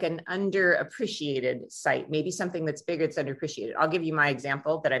about like an underappreciated site? Maybe something that's bigger, it's underappreciated. I'll give you my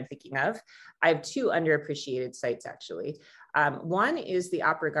example that I'm thinking of. I have 2 underappreciated sites, actually. One is the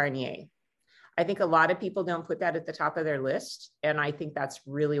Opera Garnier. I think a lot of people don't put that at the top of their list. And I think that's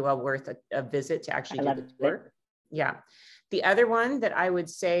really well worth a visit to actually do the tour. Yeah. The other one that I would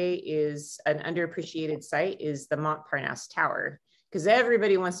say is an underappreciated site is the Montparnasse Tower, because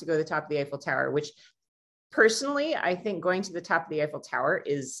everybody wants to go to the top of the Eiffel Tower, which personally, I think going to the top of the Eiffel Tower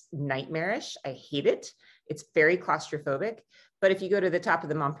is nightmarish. I hate it. It's very claustrophobic. But if you go to the top of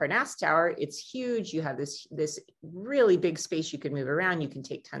the Montparnasse Tower, it's huge. You have this really big space you can move around. You can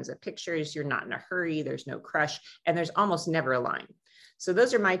take tons of pictures. You're not in a hurry. There's no crush. And there's almost never a line. So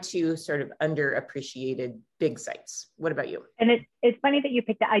those are my 2 sort of underappreciated big sites. What about you? And it's funny that you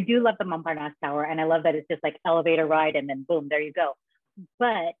picked that. I do love the Montparnasse Tower, and I love that it's just like elevator ride and then boom, there you go.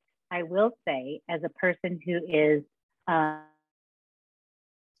 But I will say, as a person who is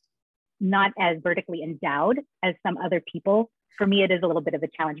not as vertically endowed as some other people, for me, it is a little bit of a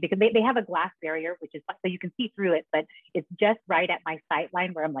challenge because they have a glass barrier, which is so you can see through it, but it's just right at my sight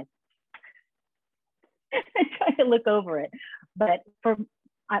line where I'm like, I try to look over it, but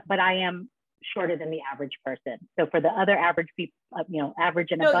I am shorter than the average person. So for the other average people,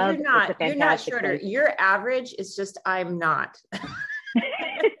 average and above, you're not shorter. Place. Your average is just, I'm not.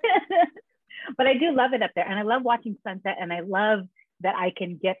 But I do love it up there, and I love watching sunset, and I love that I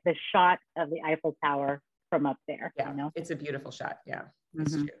can get the shot of the Eiffel Tower from up there. Yeah, it's a beautiful shot. Yeah,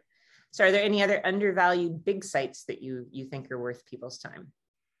 that's true. So are there any other undervalued big sites that you think are worth people's time?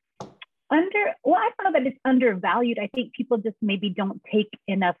 I don't know that it's undervalued. I think people just maybe don't take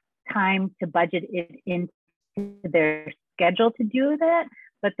enough time to budget it into their schedule to do that.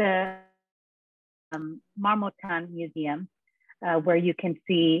 But the Marmottan Museum, where you can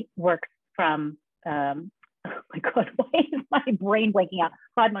see works from oh my God, why is my brain blanking out?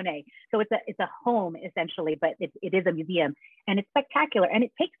 Claude Monet. So it's a home essentially, but it is a museum, and it's spectacular, and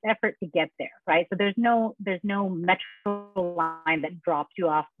it takes effort to get there, right? So there's no metro line that drops you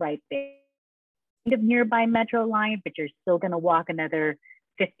off right there. Kind of nearby metro line, but you're still going to walk another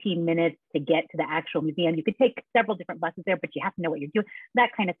 15 minutes to get to the actual museum. You could take several different buses there, but you have to know what you're doing, that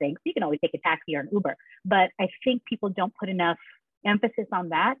kind of thing. So you can always take a taxi or an Uber. But I think people don't put enough emphasis on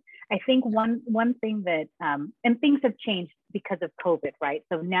that. I think one thing that, and things have changed because of COVID, right?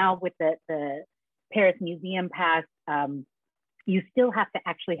 So now with the Paris Museum Pass, you still have to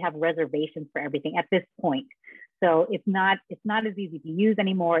actually have reservations for everything at this point. So it's not as easy to use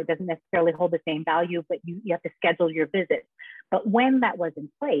anymore. It doesn't necessarily hold the same value, but you have to schedule your visits. But when that was in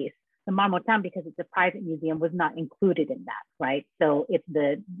place, the Marmottan, because it's a private museum, was not included in that, right? So it's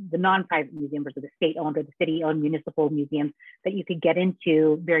the non-private museums or the state-owned or the city-owned municipal museums that you could get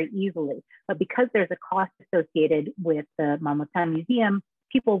into very easily. But because there's a cost associated with the Marmottan Museum,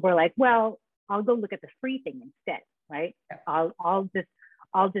 people were like, well, I'll go look at the free thing instead, right? I'll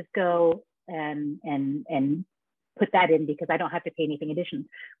just go and put that in because I don't have to pay anything additional.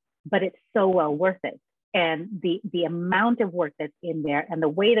 But it's so well worth it. And the amount of work that's in there and the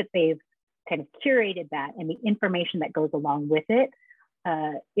way that they've kind of curated that and the information that goes along with it,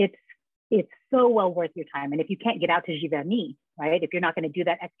 it's so well worth your time. And if you can't get out to Giverny, right, if you're not going to do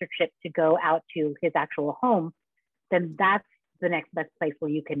that extra trip to go out to his actual home, then that's the next best place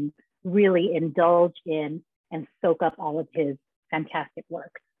where you can really indulge in and soak up all of his fantastic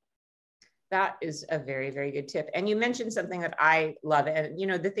work. That is a very, very good tip. And you mentioned something that I love. And, you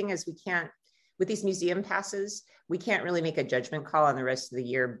know, the thing is, we can't, with these museum passes, we can't really make a judgment call on the rest of the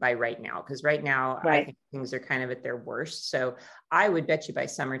year by right now, because right now, I think things are kind of at their worst. So I would bet you by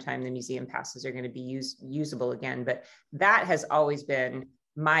summertime, the museum passes are going to be usable again. But that has always been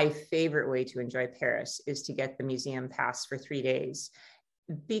my favorite way to enjoy Paris, is to get the museum pass for 3 days.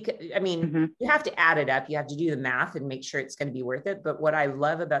 Because, I mean, you have to add it up. You have to do the math and make sure it's going to be worth it. But what I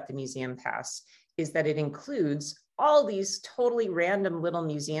love about the museum pass is that it includes all these totally random little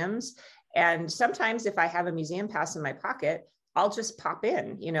museums. And sometimes if I have a museum pass in my pocket, I'll just pop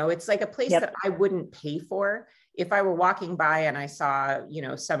in. You know, it's like a place that I wouldn't pay for. If I were walking by and I saw, you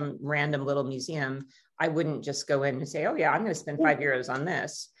know, some random little museum, I wouldn't just go in and say, oh yeah, I'm going to spend €5 on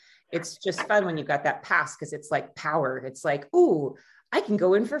this. It's just fun when you've got that pass, because it's like power. It's like, ooh, I can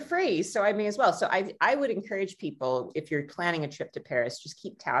go in for free, so I may as well. So I would encourage people, if you're planning a trip to Paris, just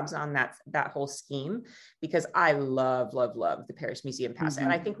keep tabs on that whole scheme, because I love, love, love the Paris Museum Pass.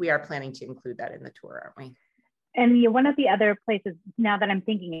 And I think we are planning to include that in the tour, aren't we? And one of the other places, now that I'm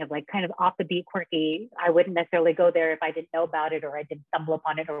thinking of, like kind of off the beat, quirky, I wouldn't necessarily go there if I didn't know about it or I didn't stumble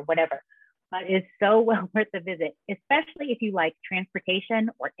upon it or whatever, but it's so well worth the visit, especially if you like transportation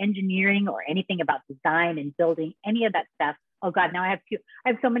or engineering or anything about design and building, any of that stuff. Oh God, now I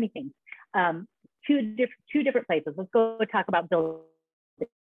have so many things. Two different places. Let's go talk about buildings.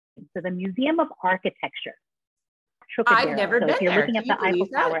 So the Museum of Architecture. Trocadero. I've never been there. You're looking at the Eiffel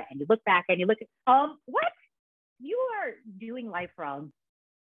Tower and you look back and you look at, what? You are doing life wrong.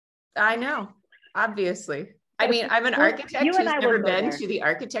 I know, obviously. I mean, I'm an architect who's never been to the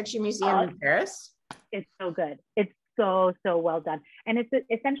Architecture Museum in Paris. It's so good. It's so well done. And it's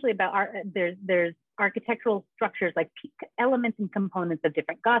essentially about there's architectural structures, like elements and components of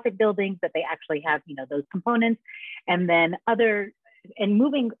different Gothic buildings that they actually have, you know, those components, and then and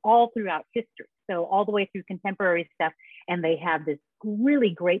moving all throughout history. So all the way through contemporary stuff. And they have this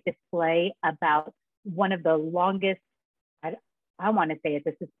really great display about one of the longest, I want to say it's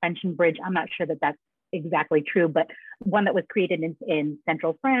a suspension bridge. I'm not sure that that's exactly true, but one that was created in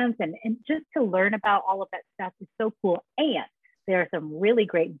central France. And just to learn about all of that stuff is so cool. And there are some really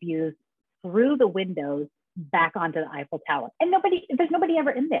great views through the windows back onto the Eiffel Tower. And there's nobody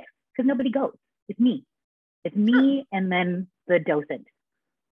ever in there because nobody goes. It's me and then the docent.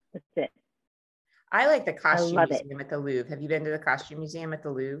 That's it. I like the costume museum at the Louvre. Have you been to the costume museum at the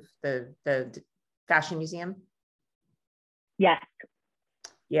Louvre, the fashion museum? Yes.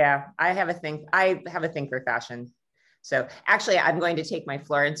 Yeah, I have a thing for fashion. So actually, I'm going to take my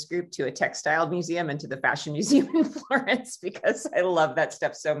Florence group to a textile museum and to the fashion museum in Florence, because I love that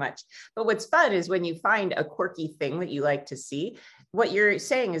stuff so much. But what's fun is when you find a quirky thing that you like to see, what you're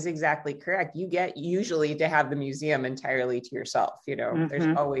saying is exactly correct. You get usually to have the museum entirely to yourself. You know,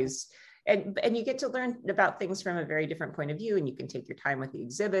 there's always, and you get to learn about things from a very different point of view, and you can take your time with the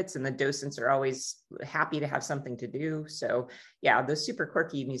exhibits, and the docents are always happy to have something to do. So yeah, those super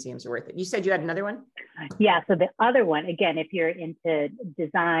quirky museums are worth it. You said you had another one? Yeah, so the other one, again, if you're into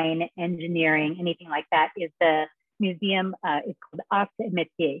design, engineering, anything like that, is the museum. It's called Arts et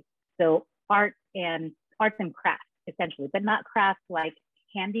Métiers. So art and arts and crafts essentially, but not crafts like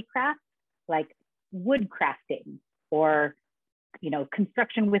handicraft, like wood crafting or, you know,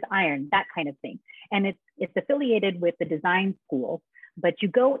 construction with iron, that kind of thing. And it's affiliated with the design school, but you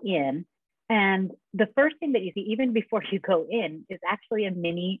go in and the first thing that you see, even before you go in, is actually a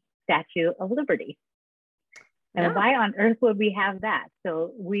mini Statue of Liberty. And why on earth would we have that?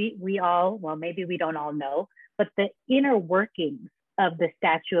 So we all, well, maybe we don't all know, but the inner workings of the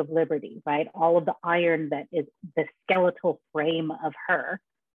Statue of Liberty, right? All of the iron that is the skeletal frame of her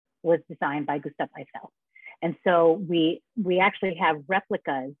was designed by Gustave Eiffel. And so we actually have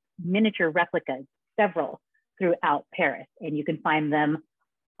replicas, miniature replicas, several throughout Paris, and you can find them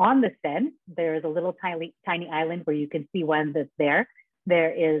on the Seine. There's a little tiny island where you can see one that's there.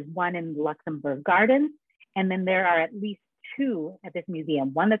 There is one in Luxembourg Gardens, and then there are at least two at this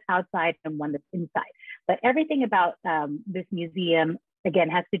museum, one that's outside and one that's inside. But everything about this museum, again,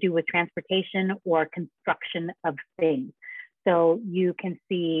 has to do with transportation or construction of things. So you can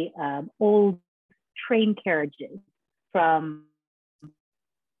see old train carriages from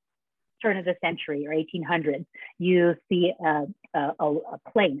turn of the century or 1800s. You see a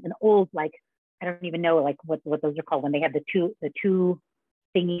plane, an old, like, I don't even know like what those are called when they have the two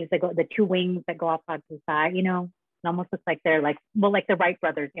thingies that go, the two wings that go off to the side, you know, it almost looks like they're like, well, like the Wright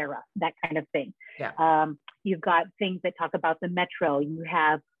brothers era, that kind of thing. Yeah. You've got things that talk about the metro. You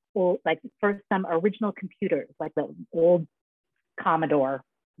have old, like first some original computers, like the old Commodore,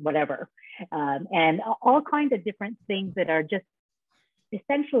 whatever. And all kinds of different things that are just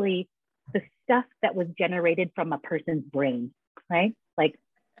essentially the stuff that was generated from a person's brain, right? Like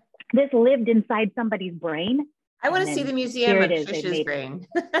this lived inside somebody's brain. I want to see the museum of Trisha's brain.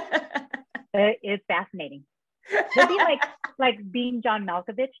 It's fascinating. It'd be like being John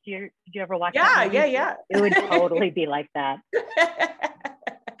Malkovich. Did you ever watch that? Yeah. It would totally be like that.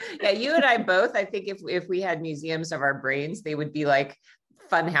 Yeah, you and I both. I think if we had museums of our brains, they would be like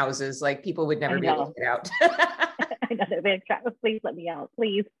fun houses. Like people would never be able to get out. I know they're going to try. Please let me out,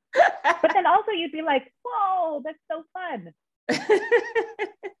 please. But then also you'd be like, whoa, that's so fun.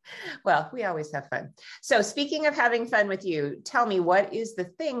 Well, we always have fun. So speaking of having fun with you, tell me, what is the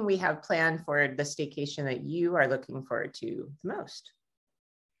thing we have planned for the staycation that you are looking forward to the most?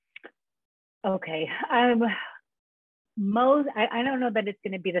 Okay. I don't know that it's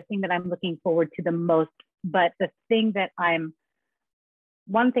going to be the thing that I'm looking forward to the most, but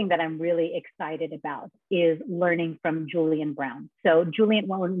one thing that I'm really excited about is learning from Julian Brown. So Julian,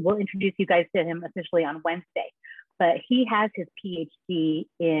 we'll introduce you guys to him officially on Wednesday, but he has his PhD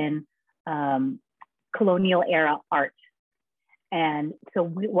in colonial era art. And so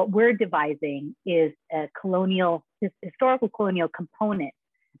what we're devising is a historical colonial component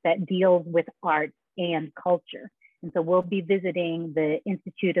that deals with art and culture. And so we'll be visiting the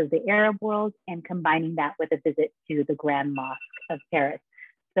Institute of the Arab World and combining that with a visit to the Grand Mosque of Paris.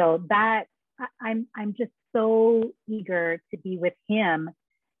 So that I'm just so eager to be with him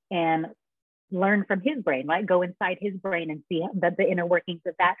and learn from his brain, right? Go inside his brain and see the inner workings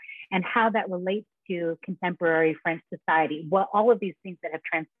of that and how that relates to contemporary French society. What all of these things that have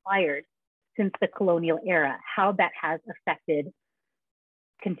transpired since the colonial era, how that has affected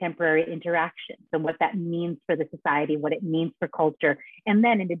contemporary interaction. So what that means for the society, what it means for culture. And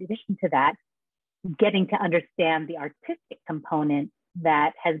then in addition to that, getting to understand the artistic component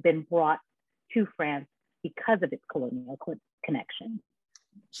that has been brought to France because of its colonial connection.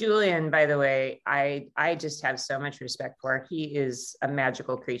 Julian, by the way, I just have so much respect for. He is a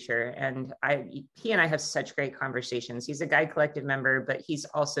magical creature, and he and I have such great conversations. He's a Guide Collective member, but he's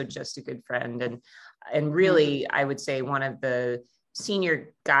also just a good friend, and really, I would say one of the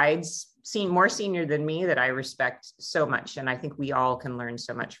senior guides, more senior than me, that I respect so much. And I think we all can learn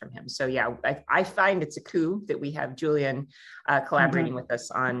so much from him. So yeah, I find it's a coup that we have Julian collaborating with us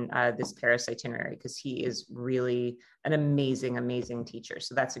on this Paris itinerary, because he is really an amazing, amazing teacher.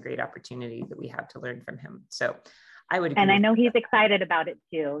 So that's a great opportunity that we have to learn from him. So I would agree. And I know he's excited about it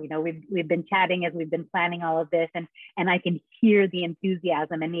too. You know, we've been chatting as we've been planning all of this, and I can hear the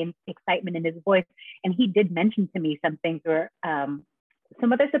enthusiasm and the excitement in his voice. And he did mention to me some things where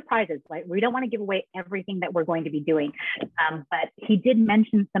some other surprises. Like, we don't want to give away everything that we're going to be doing, but he did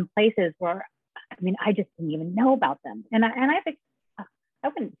mention some places where, I mean, I just didn't even know about them. And I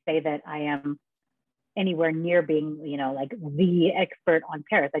wouldn't say that I am anywhere near being, you know, like the expert on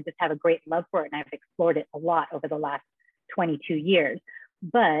Paris. I just have a great love for it, and I've explored it a lot over the last 22 years.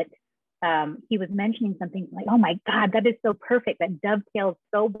 But he was mentioning something like, oh my God, that is so perfect. That dovetails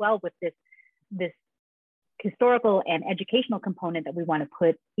so well with this historical and educational component that we want to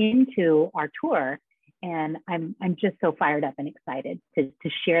put into our tour. And I'm just so fired up and excited to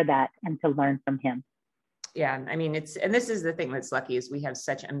share that and to learn from him. Yeah, I mean, and this is the thing that's lucky is we have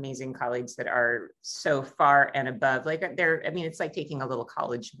such amazing colleagues that are so far and above. Like I mean, it's like taking a little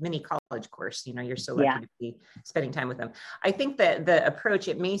mini college course. You're so lucky to be spending time with them. I think that the approach,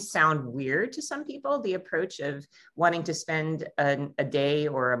 it may sound weird to some people, the approach of wanting to spend a day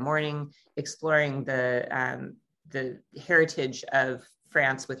or a morning exploring the heritage of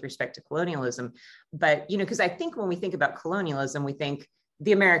France with respect to colonialism. But, because I think when we think about colonialism, we think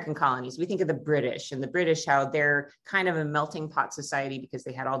the American colonies, we think of the British, and the British, how they're kind of a melting pot society because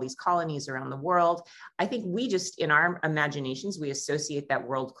they had all these colonies around the world. I think we just, in our imaginations, we associate that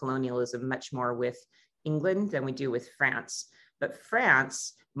world colonialism much more with England than we do with France. But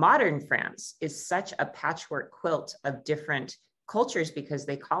France, modern France, is such a patchwork quilt of different cultures because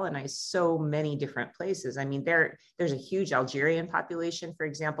they colonize so many different places. I mean, there's a huge Algerian population, for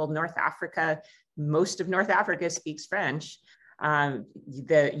example. North Africa, most of North Africa speaks French.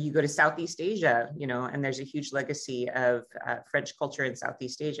 You go to Southeast Asia, and there's a huge legacy of French culture in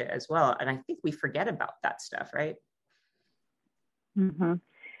Southeast Asia as well. And I think we forget about that stuff, right? Mm-hmm.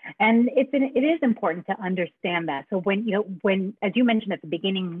 And it is important to understand that. So when, as you mentioned at the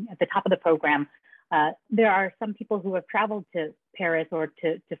beginning, at the top of the program, there are some people who have traveled to Paris or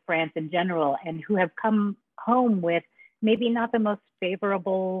to France in general, and who have come home with maybe not the most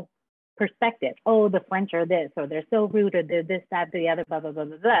favorable perspective. Oh, the French are this, or they're so rude, or they're this, that, the other, blah, blah, blah,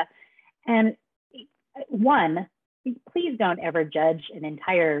 blah, blah. And one, please don't ever judge an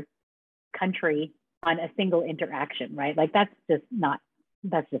entire country on a single interaction, right? Like that's just not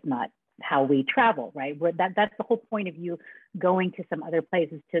how we travel, right? That's the whole point of you going to some other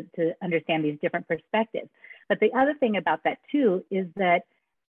places to understand these different perspectives. But the other thing about that too is that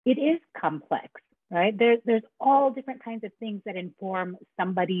it is complex, right? There's all different kinds of things that inform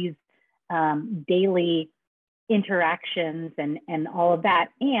somebody's daily interactions and all of that.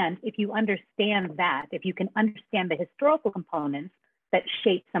 And if you understand that, if you can understand the historical components that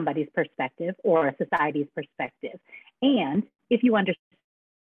shape somebody's perspective or a society's perspective, and if you understand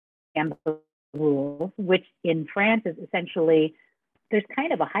the rules, which in France is essentially, there's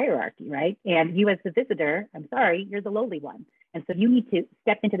kind of a hierarchy, right? And you as the visitor, I'm sorry, you're the lowly one. And so you need to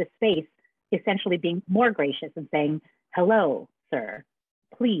step into the space, essentially being more gracious and saying, hello, sir,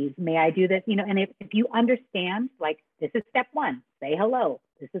 please, may I do this? And if you understand, like, this is step one, say hello.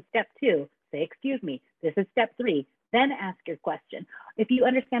 This is step two, say, excuse me. This is step three, then ask your question. If you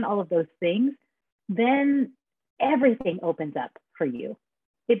understand all of those things, then everything opens up for you.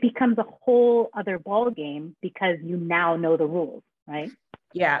 It becomes a whole other ball game because you now know the rules, right?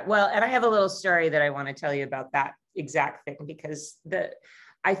 Yeah, well, and I have a little story that I want to tell you about that exact thing, because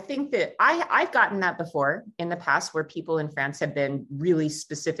I think that I've gotten that before in the past where people in France have been really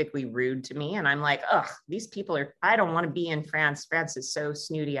specifically rude to me. And I'm like, ugh, these people I don't want to be in France. France is so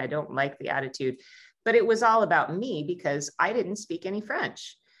snooty. I don't like the attitude. But it was all about me because I didn't speak any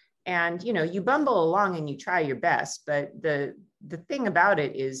French. And, you bumble along and you try your best. But the thing about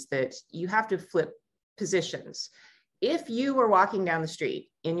it is that you have to flip positions. If you were walking down the street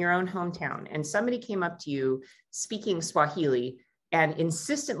in your own hometown and somebody came up to you speaking Swahili and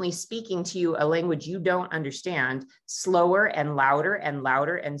insistently speaking to you a language you don't understand, slower and louder and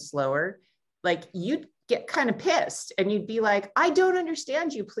louder and slower, like you'd get kind of pissed and you'd be like, I don't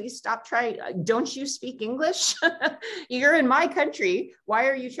understand you. Please stop trying. Don't you speak English? You're in my country. Why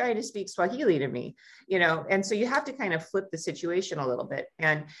are you trying to speak Swahili to me? And so you have to kind of flip the situation a little bit.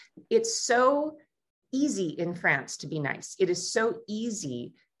 And it's so easy in France to be nice. It is so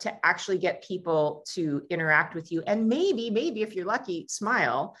easy to actually get people to interact with you. And maybe if you're lucky,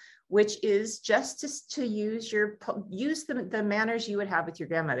 smile, which is just to use the manners you would have with your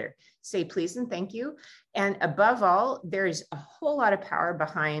grandmother. Say please and thank you. And above all, there's a whole lot of power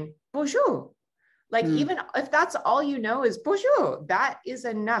behind bonjour. Like even if that's all you know is bonjour, that is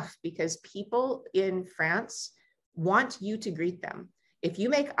enough, because people in France want you to greet them. If you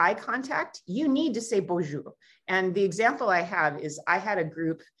make eye contact, you need to say bonjour. And the example I have is I had a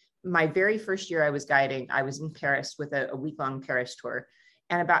group, my very first year I was guiding, I was in Paris with a week-long Paris tour.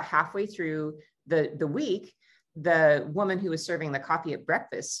 And about halfway through the week, the woman who was serving the coffee at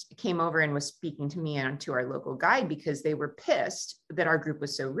breakfast came over and was speaking to me and to our local guide because they were pissed that our group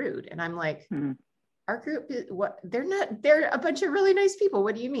was so rude. And I'm like, our group, they're a bunch of really nice people.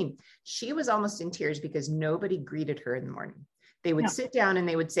 What do you mean? She was almost in tears because nobody greeted her in the morning. They would sit down and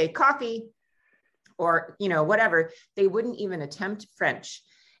they would say coffee or, whatever. They wouldn't even attempt French.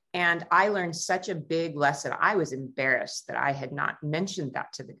 And I learned such a big lesson. I was embarrassed that I had not mentioned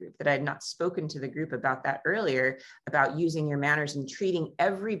that to the group, that I had not spoken to the group about that earlier, about using your manners and treating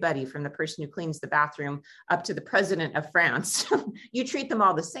everybody from the person who cleans the bathroom up to the president of France. You treat them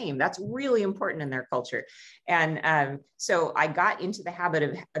all the same. That's really important in their culture. And so I got into the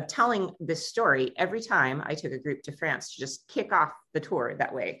habit of telling this story every time I took a group to France, to just kick off the tour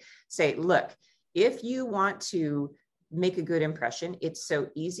that way. Say, look, if you want to make a good impression, it's so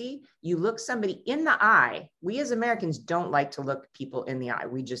easy. You look somebody in the eye. We as Americans don't like to look people in the eye.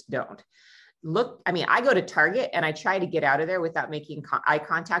 We just don't. Look, I mean, I go to Target and I try to get out of there without making eye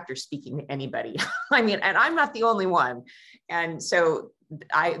contact or speaking to anybody. I mean, and I'm not the only one. And so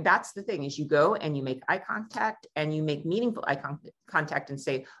that's the thing, is you go and you make eye contact, and you make meaningful eye contact and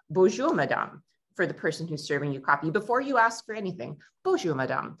say, bonjour, madame, for the person who's serving you coffee before you ask for anything. Bonjour,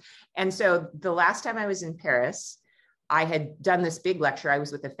 madame. And so the last time I was in Paris, I had done this big lecture. I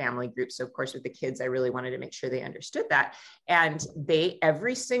was with a family group. So of course, with the kids, I really wanted to make sure they understood that. And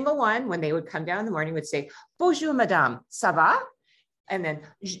every single one, when they would come down in the morning, would say, bonjour, madame, ça va? And then,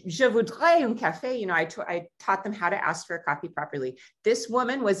 je voudrais un café. You know, I taught them how to ask for a coffee properly. This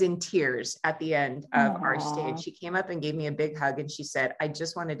woman was in tears at the end of our stage. She came up and gave me a big hug. And she said, I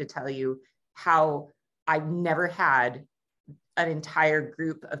just wanted to tell you how I've never had an entire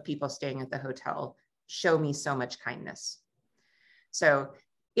group of people staying at the hotel show me so much kindness. So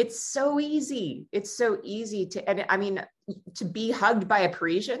it's so easy. It's so easy and I mean, to be hugged by a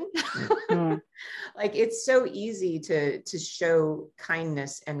Parisian, like it's so easy to show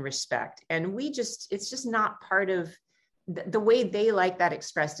kindness and respect. And it's just not part of the way they like that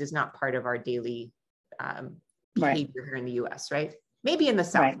expressed, is not part of our daily behavior here in the US, right? Maybe in the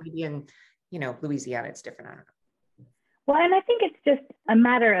South, maybe in, Louisiana, it's different. I don't know. Well, and I think it's just a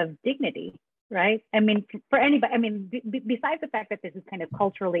matter of dignity. Right. I mean, for anybody, I mean, besides the fact that this is kind of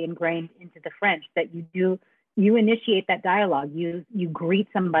culturally ingrained into the French, that you initiate that dialogue, you greet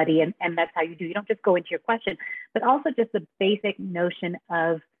somebody, and that's how you do. You don't just go into your question, but also just the basic notion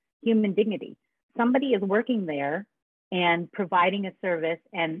of human dignity. Somebody is working there and providing a service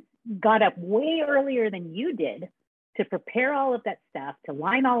and got up way earlier than you did to prepare all of that stuff, to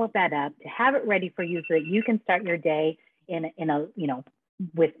line all of that up, to have it ready for you so that you can start your day in a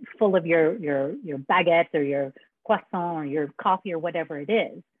with full of your baguettes or your croissant or your coffee or whatever it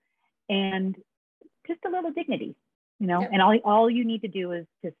is, and just a little dignity, Yep. And all you need to do is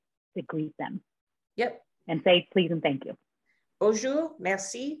just to greet them. Yep. And say please and thank you. Bonjour,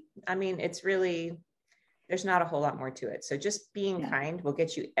 merci. I mean, it's really, there's not a whole lot more to it. So just being kind will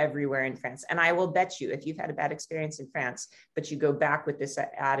get you everywhere in France. And I will bet you, if you've had a bad experience in France, but you go back with this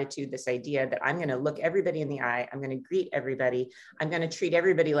attitude, this idea that I'm going to look everybody in the eye, I'm going to greet everybody, I'm going to treat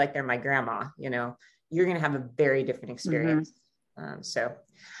everybody like they're my grandma, you're going to have a very different experience. Mm-hmm. So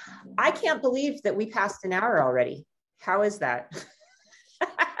I can't believe that we passed an hour already. How is that?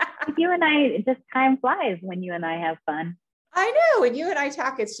 You and I, just time flies when you and I have fun. I know. When you and I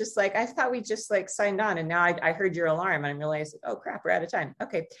talk, it's just like, I thought we just like signed on, and now I heard your alarm and I realized, oh crap, we're out of time.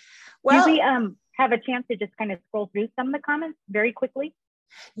 Okay. Well, do we have a chance to just kind of scroll through some of the comments very quickly?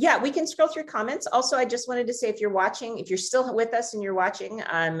 Yeah, we can scroll through comments. Also, I just wanted to say, if you're still with us and you're watching,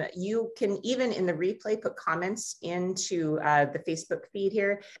 you can, even in the replay, put comments into the Facebook feed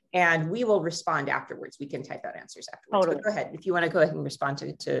here, and we will respond afterwards. We can type out answers afterwards. Totally. But go ahead. If you want to go ahead and respond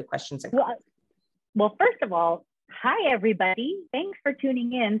to questions and comments. Well, first of all, hi, everybody. Thanks for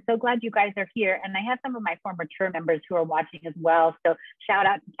tuning in. So glad you guys are here. And I have some of my former tour members who are watching as well. So shout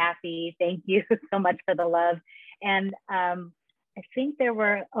out to Kathy. Thank you so much for the love. And I think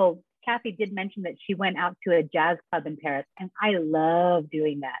Kathy did mention that she went out to a jazz club in Paris. And I love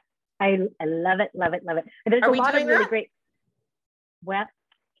doing that. I love it, love it, love it. And there's a lot of really great. Well,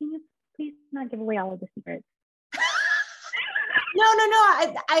 can you please not give away all of the secrets? No.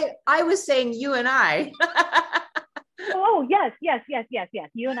 I was saying you and I. Oh, yes.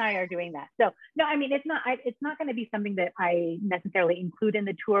 You and I are doing that. So no, I mean, it's not going to be something that I necessarily include in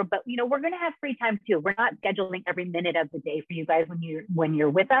the tour, but we're going to have free time too. We're not scheduling every minute of the day for you guys when you're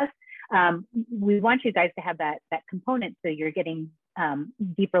with us. We want you guys to have that component, so you're getting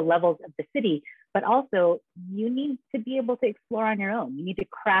deeper levels of the city, but also you need to be able to explore on your own. You need to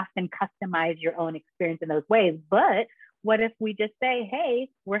craft and customize your own experience in those ways. But what if we just say, hey,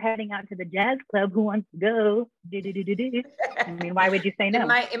 we're heading out to the jazz club, who wants to go? I mean, why would you say no?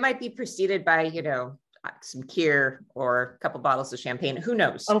 It might be preceded by, some kir or a couple bottles of champagne. Who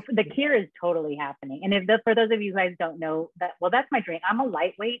knows? Oh, the kir is totally happening. And for those of you guys don't know that, well, that's my drink. I'm a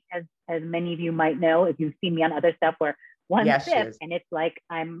lightweight, as many of you might know, if you've seen me on other stuff, where one sip and it's like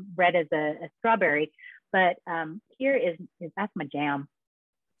I'm red as a strawberry. But kir is that's my jam.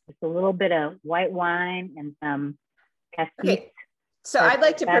 Just a little bit of white wine and some cassis. Okay. So I'd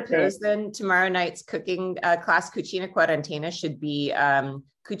like to propose then tomorrow night's cooking class, Cucina Quarantena, should be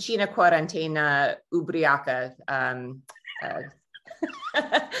Cucina Quarantena Ubriaca.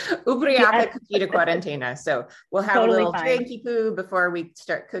 Ubriaca Cucina Quarantena. So we'll have totally a little drinky poo before we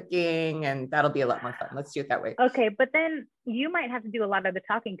start cooking, and that'll be a lot more fun. Let's do it that way. Okay, but then you might have to do a lot of the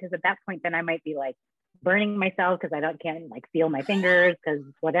talking, because at that point, then I might be like burning myself because can't like feel my fingers because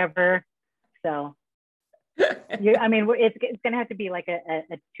whatever. So. It's going to have to be like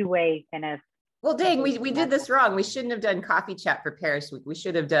a two-way kind of. Well, dang, we did this wrong. We shouldn't have done coffee chat for Paris week. We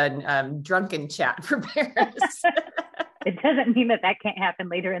should have done drunken chat for Paris. It doesn't mean that can't happen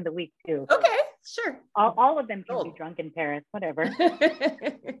later in the week too. Okay, sure. All of them can be drunk in Paris, whatever.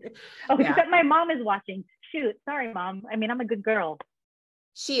 Except my mom is watching. Shoot, sorry, Mom. I'm a good girl.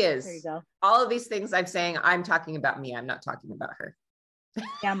 She is. There you go. All of these things I'm saying, I'm talking about me. I'm not talking about her.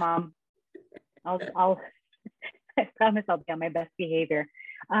 Yeah, Mom. I'll I promise I'll be on my best behavior.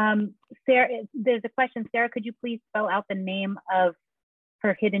 Sarah, there's a question. Sarah, could you please spell out the name of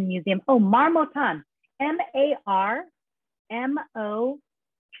her hidden museum? Oh, Marmottan, Marmottan.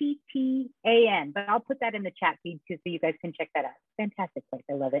 But I'll put that in the chat feed too, so you guys can check that out. Fantastic place.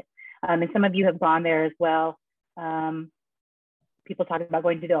 I love it. And some of you have gone there as well. People talking about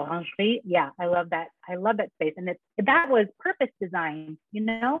going to the Orangerie. Yeah, I love that. I love that space. And that was purpose designed,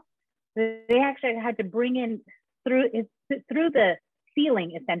 They actually had to bring in through the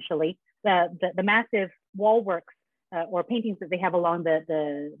ceiling, essentially, the massive wall works or paintings that they have along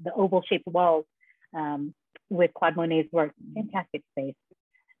the oval shaped walls with Claude Monet's work. Fantastic space.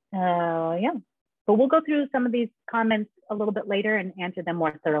 Yeah, but we'll go through some of these comments a little bit later and answer them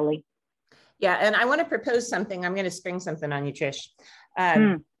more thoroughly. Yeah, and I want to propose something. I'm going to spring something on you, Trish.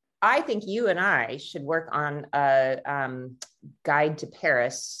 I think you and I should work on a guide to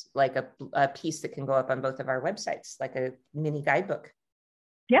Paris, like a piece that can go up on both of our websites, like a mini guidebook.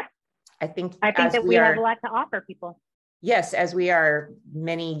 Yeah. I think that we have a lot to offer people. Yes, as we are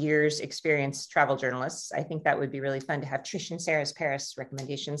many years experienced travel journalists, I think that would be really fun to have Trish and Sarah's Paris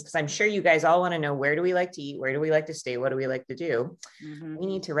recommendations, because I'm sure you guys all want to know, where do we like to eat? Where do we like to stay? What do we like to do? Mm-hmm. We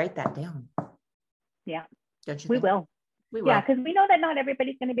need to write that down. Yeah. Don't you think? We will. Yeah, because we know that not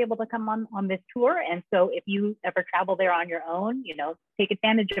everybody's going to be able to come on this tour. And so if you ever travel there on your own, take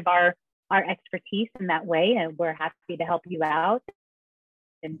advantage of our expertise in that way. And we're happy to help you out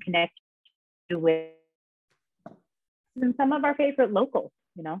and connect you with some of our favorite locals,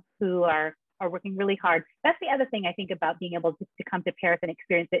 who are working really hard. That's the other thing I think about being able to come to Paris and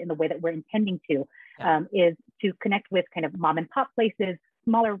experience it in the way that we're intending to, is to connect with kind of mom and pop places,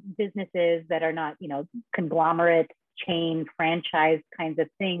 smaller businesses that are not, conglomerate, chain, franchise kinds of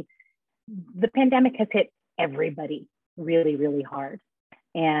things. The pandemic has hit everybody really, really hard.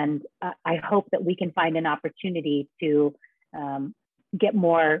 And I hope that we can find an opportunity to get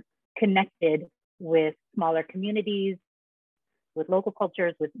more connected with smaller communities, with local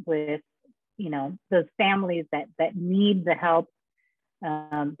cultures, with those families that need the help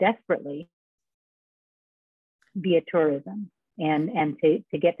desperately via tourism, and to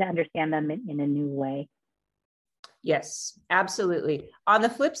get to understand them in a new way. Yes, absolutely. On the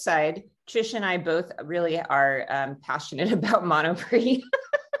flip side, Trish and I both really are passionate about Monoprix.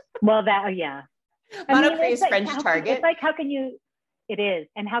 Well, yeah. Monoprix is French Target. It's like, it is.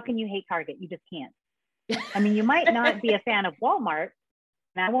 And how can you hate Target? You just can't. You might not be a fan of Walmart,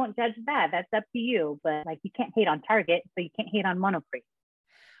 and I won't judge that. That's up to you. But you can't hate on Target, so you can't hate on Monoprix.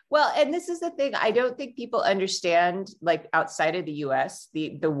 Well, and this is the thing. I don't think people understand, outside of the US,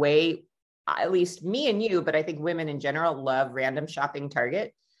 the way, at least me and you, but I think women in general love random shopping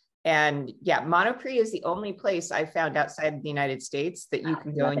Target. And yeah, Monoprix is the only place I've found outside of the United States that you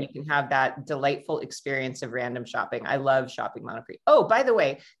can go and you can have that delightful experience of random shopping. I love shopping Monoprix. Oh, by the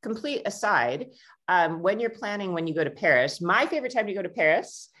way, complete aside, when you're planning, when you go to Paris, my favorite time to go to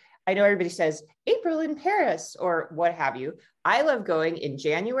Paris, I know everybody says April in Paris or what have you. I love going in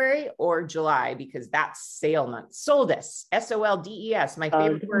January or July because that's sale month. Soldes, S-O-L-D-E-S, my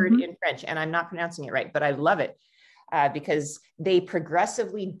favorite word in French. And I'm not pronouncing it right, but I love it. Because they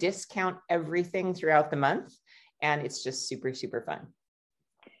progressively discount everything throughout the month. And it's just super, super fun.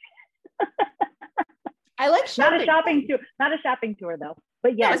 I like shopping. Not a shopping tour though.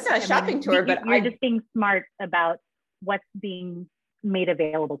 But yes. No, it's not a shopping tour, but you're just being smart about what's being made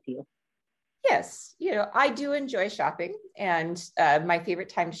available to you. Yes. I do enjoy shopping. And my favorite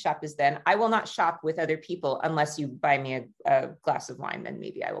time to shop is then. I will not shop with other people unless you buy me a glass of wine. Then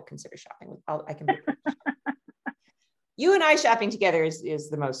maybe I will consider shopping. I can be You and I shopping together is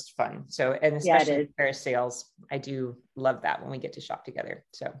the most fun. So, and especially Paris sales, I do love that when we get to shop together.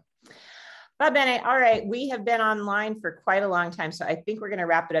 So, va bene. All right, we have been online for quite a long time, so I think we're going to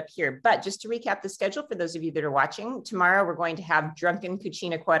wrap it up here. But just to recap the schedule for those of you that are watching, tomorrow we're going to have Drunken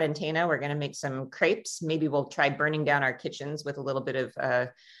Cucina Quarantena. We're going to make some crepes. Maybe we'll try burning down our kitchens with a little bit of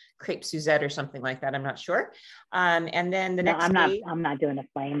crepe Suzette or something like that. I'm not sure. And then the next day, I'm not doing a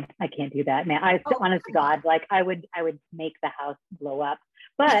flame. I can't do that, man. Honest to God, like I would make the house blow up.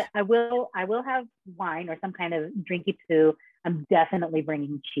 But I will have wine or some kind of drinky poo. I'm definitely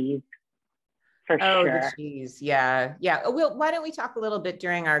bringing cheese. For sure. The cheese. Yeah. Well, why don't we talk a little bit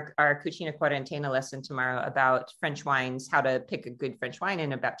during our Cucina Quarantena lesson tomorrow about French wines, how to pick a good French wine,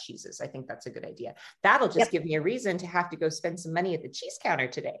 and about cheeses. I think that's a good idea. That'll just give me a reason to have to go spend some money at the cheese counter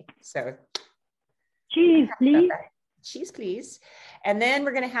today. So cheese, please. Cheese, please. And then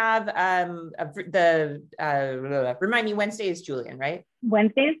we're going to have remind me, Wednesday is Julian, right?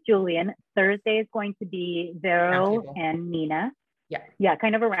 Wednesday is Julian. Thursday is going to be Vero and Nina. Yeah,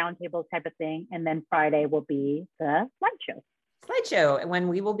 kind of a roundtable type of thing. And then Friday will be the slideshow. And when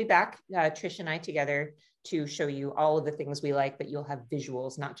we will be back, Trish and I together to show you all of the things we like, but you'll have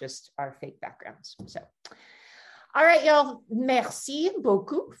visuals, not just our fake backgrounds. So, all right, y'all. Merci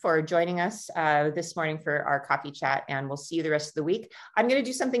beaucoup for joining us this morning for our coffee chat, and we'll see you the rest of the week. I'm going to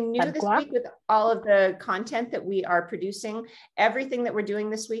do something new this week with all of the content that we are producing. Everything that we're doing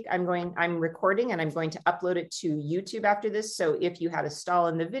this week, I'm recording and I'm going to upload it to YouTube after this. So if you had a stall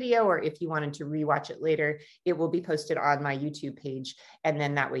in the video or if you wanted to rewatch it later, it will be posted on my YouTube page. And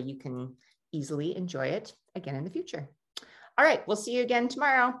then that way you can easily enjoy it again in the future. All right, we'll see you again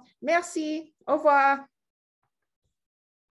tomorrow. Merci. Au revoir.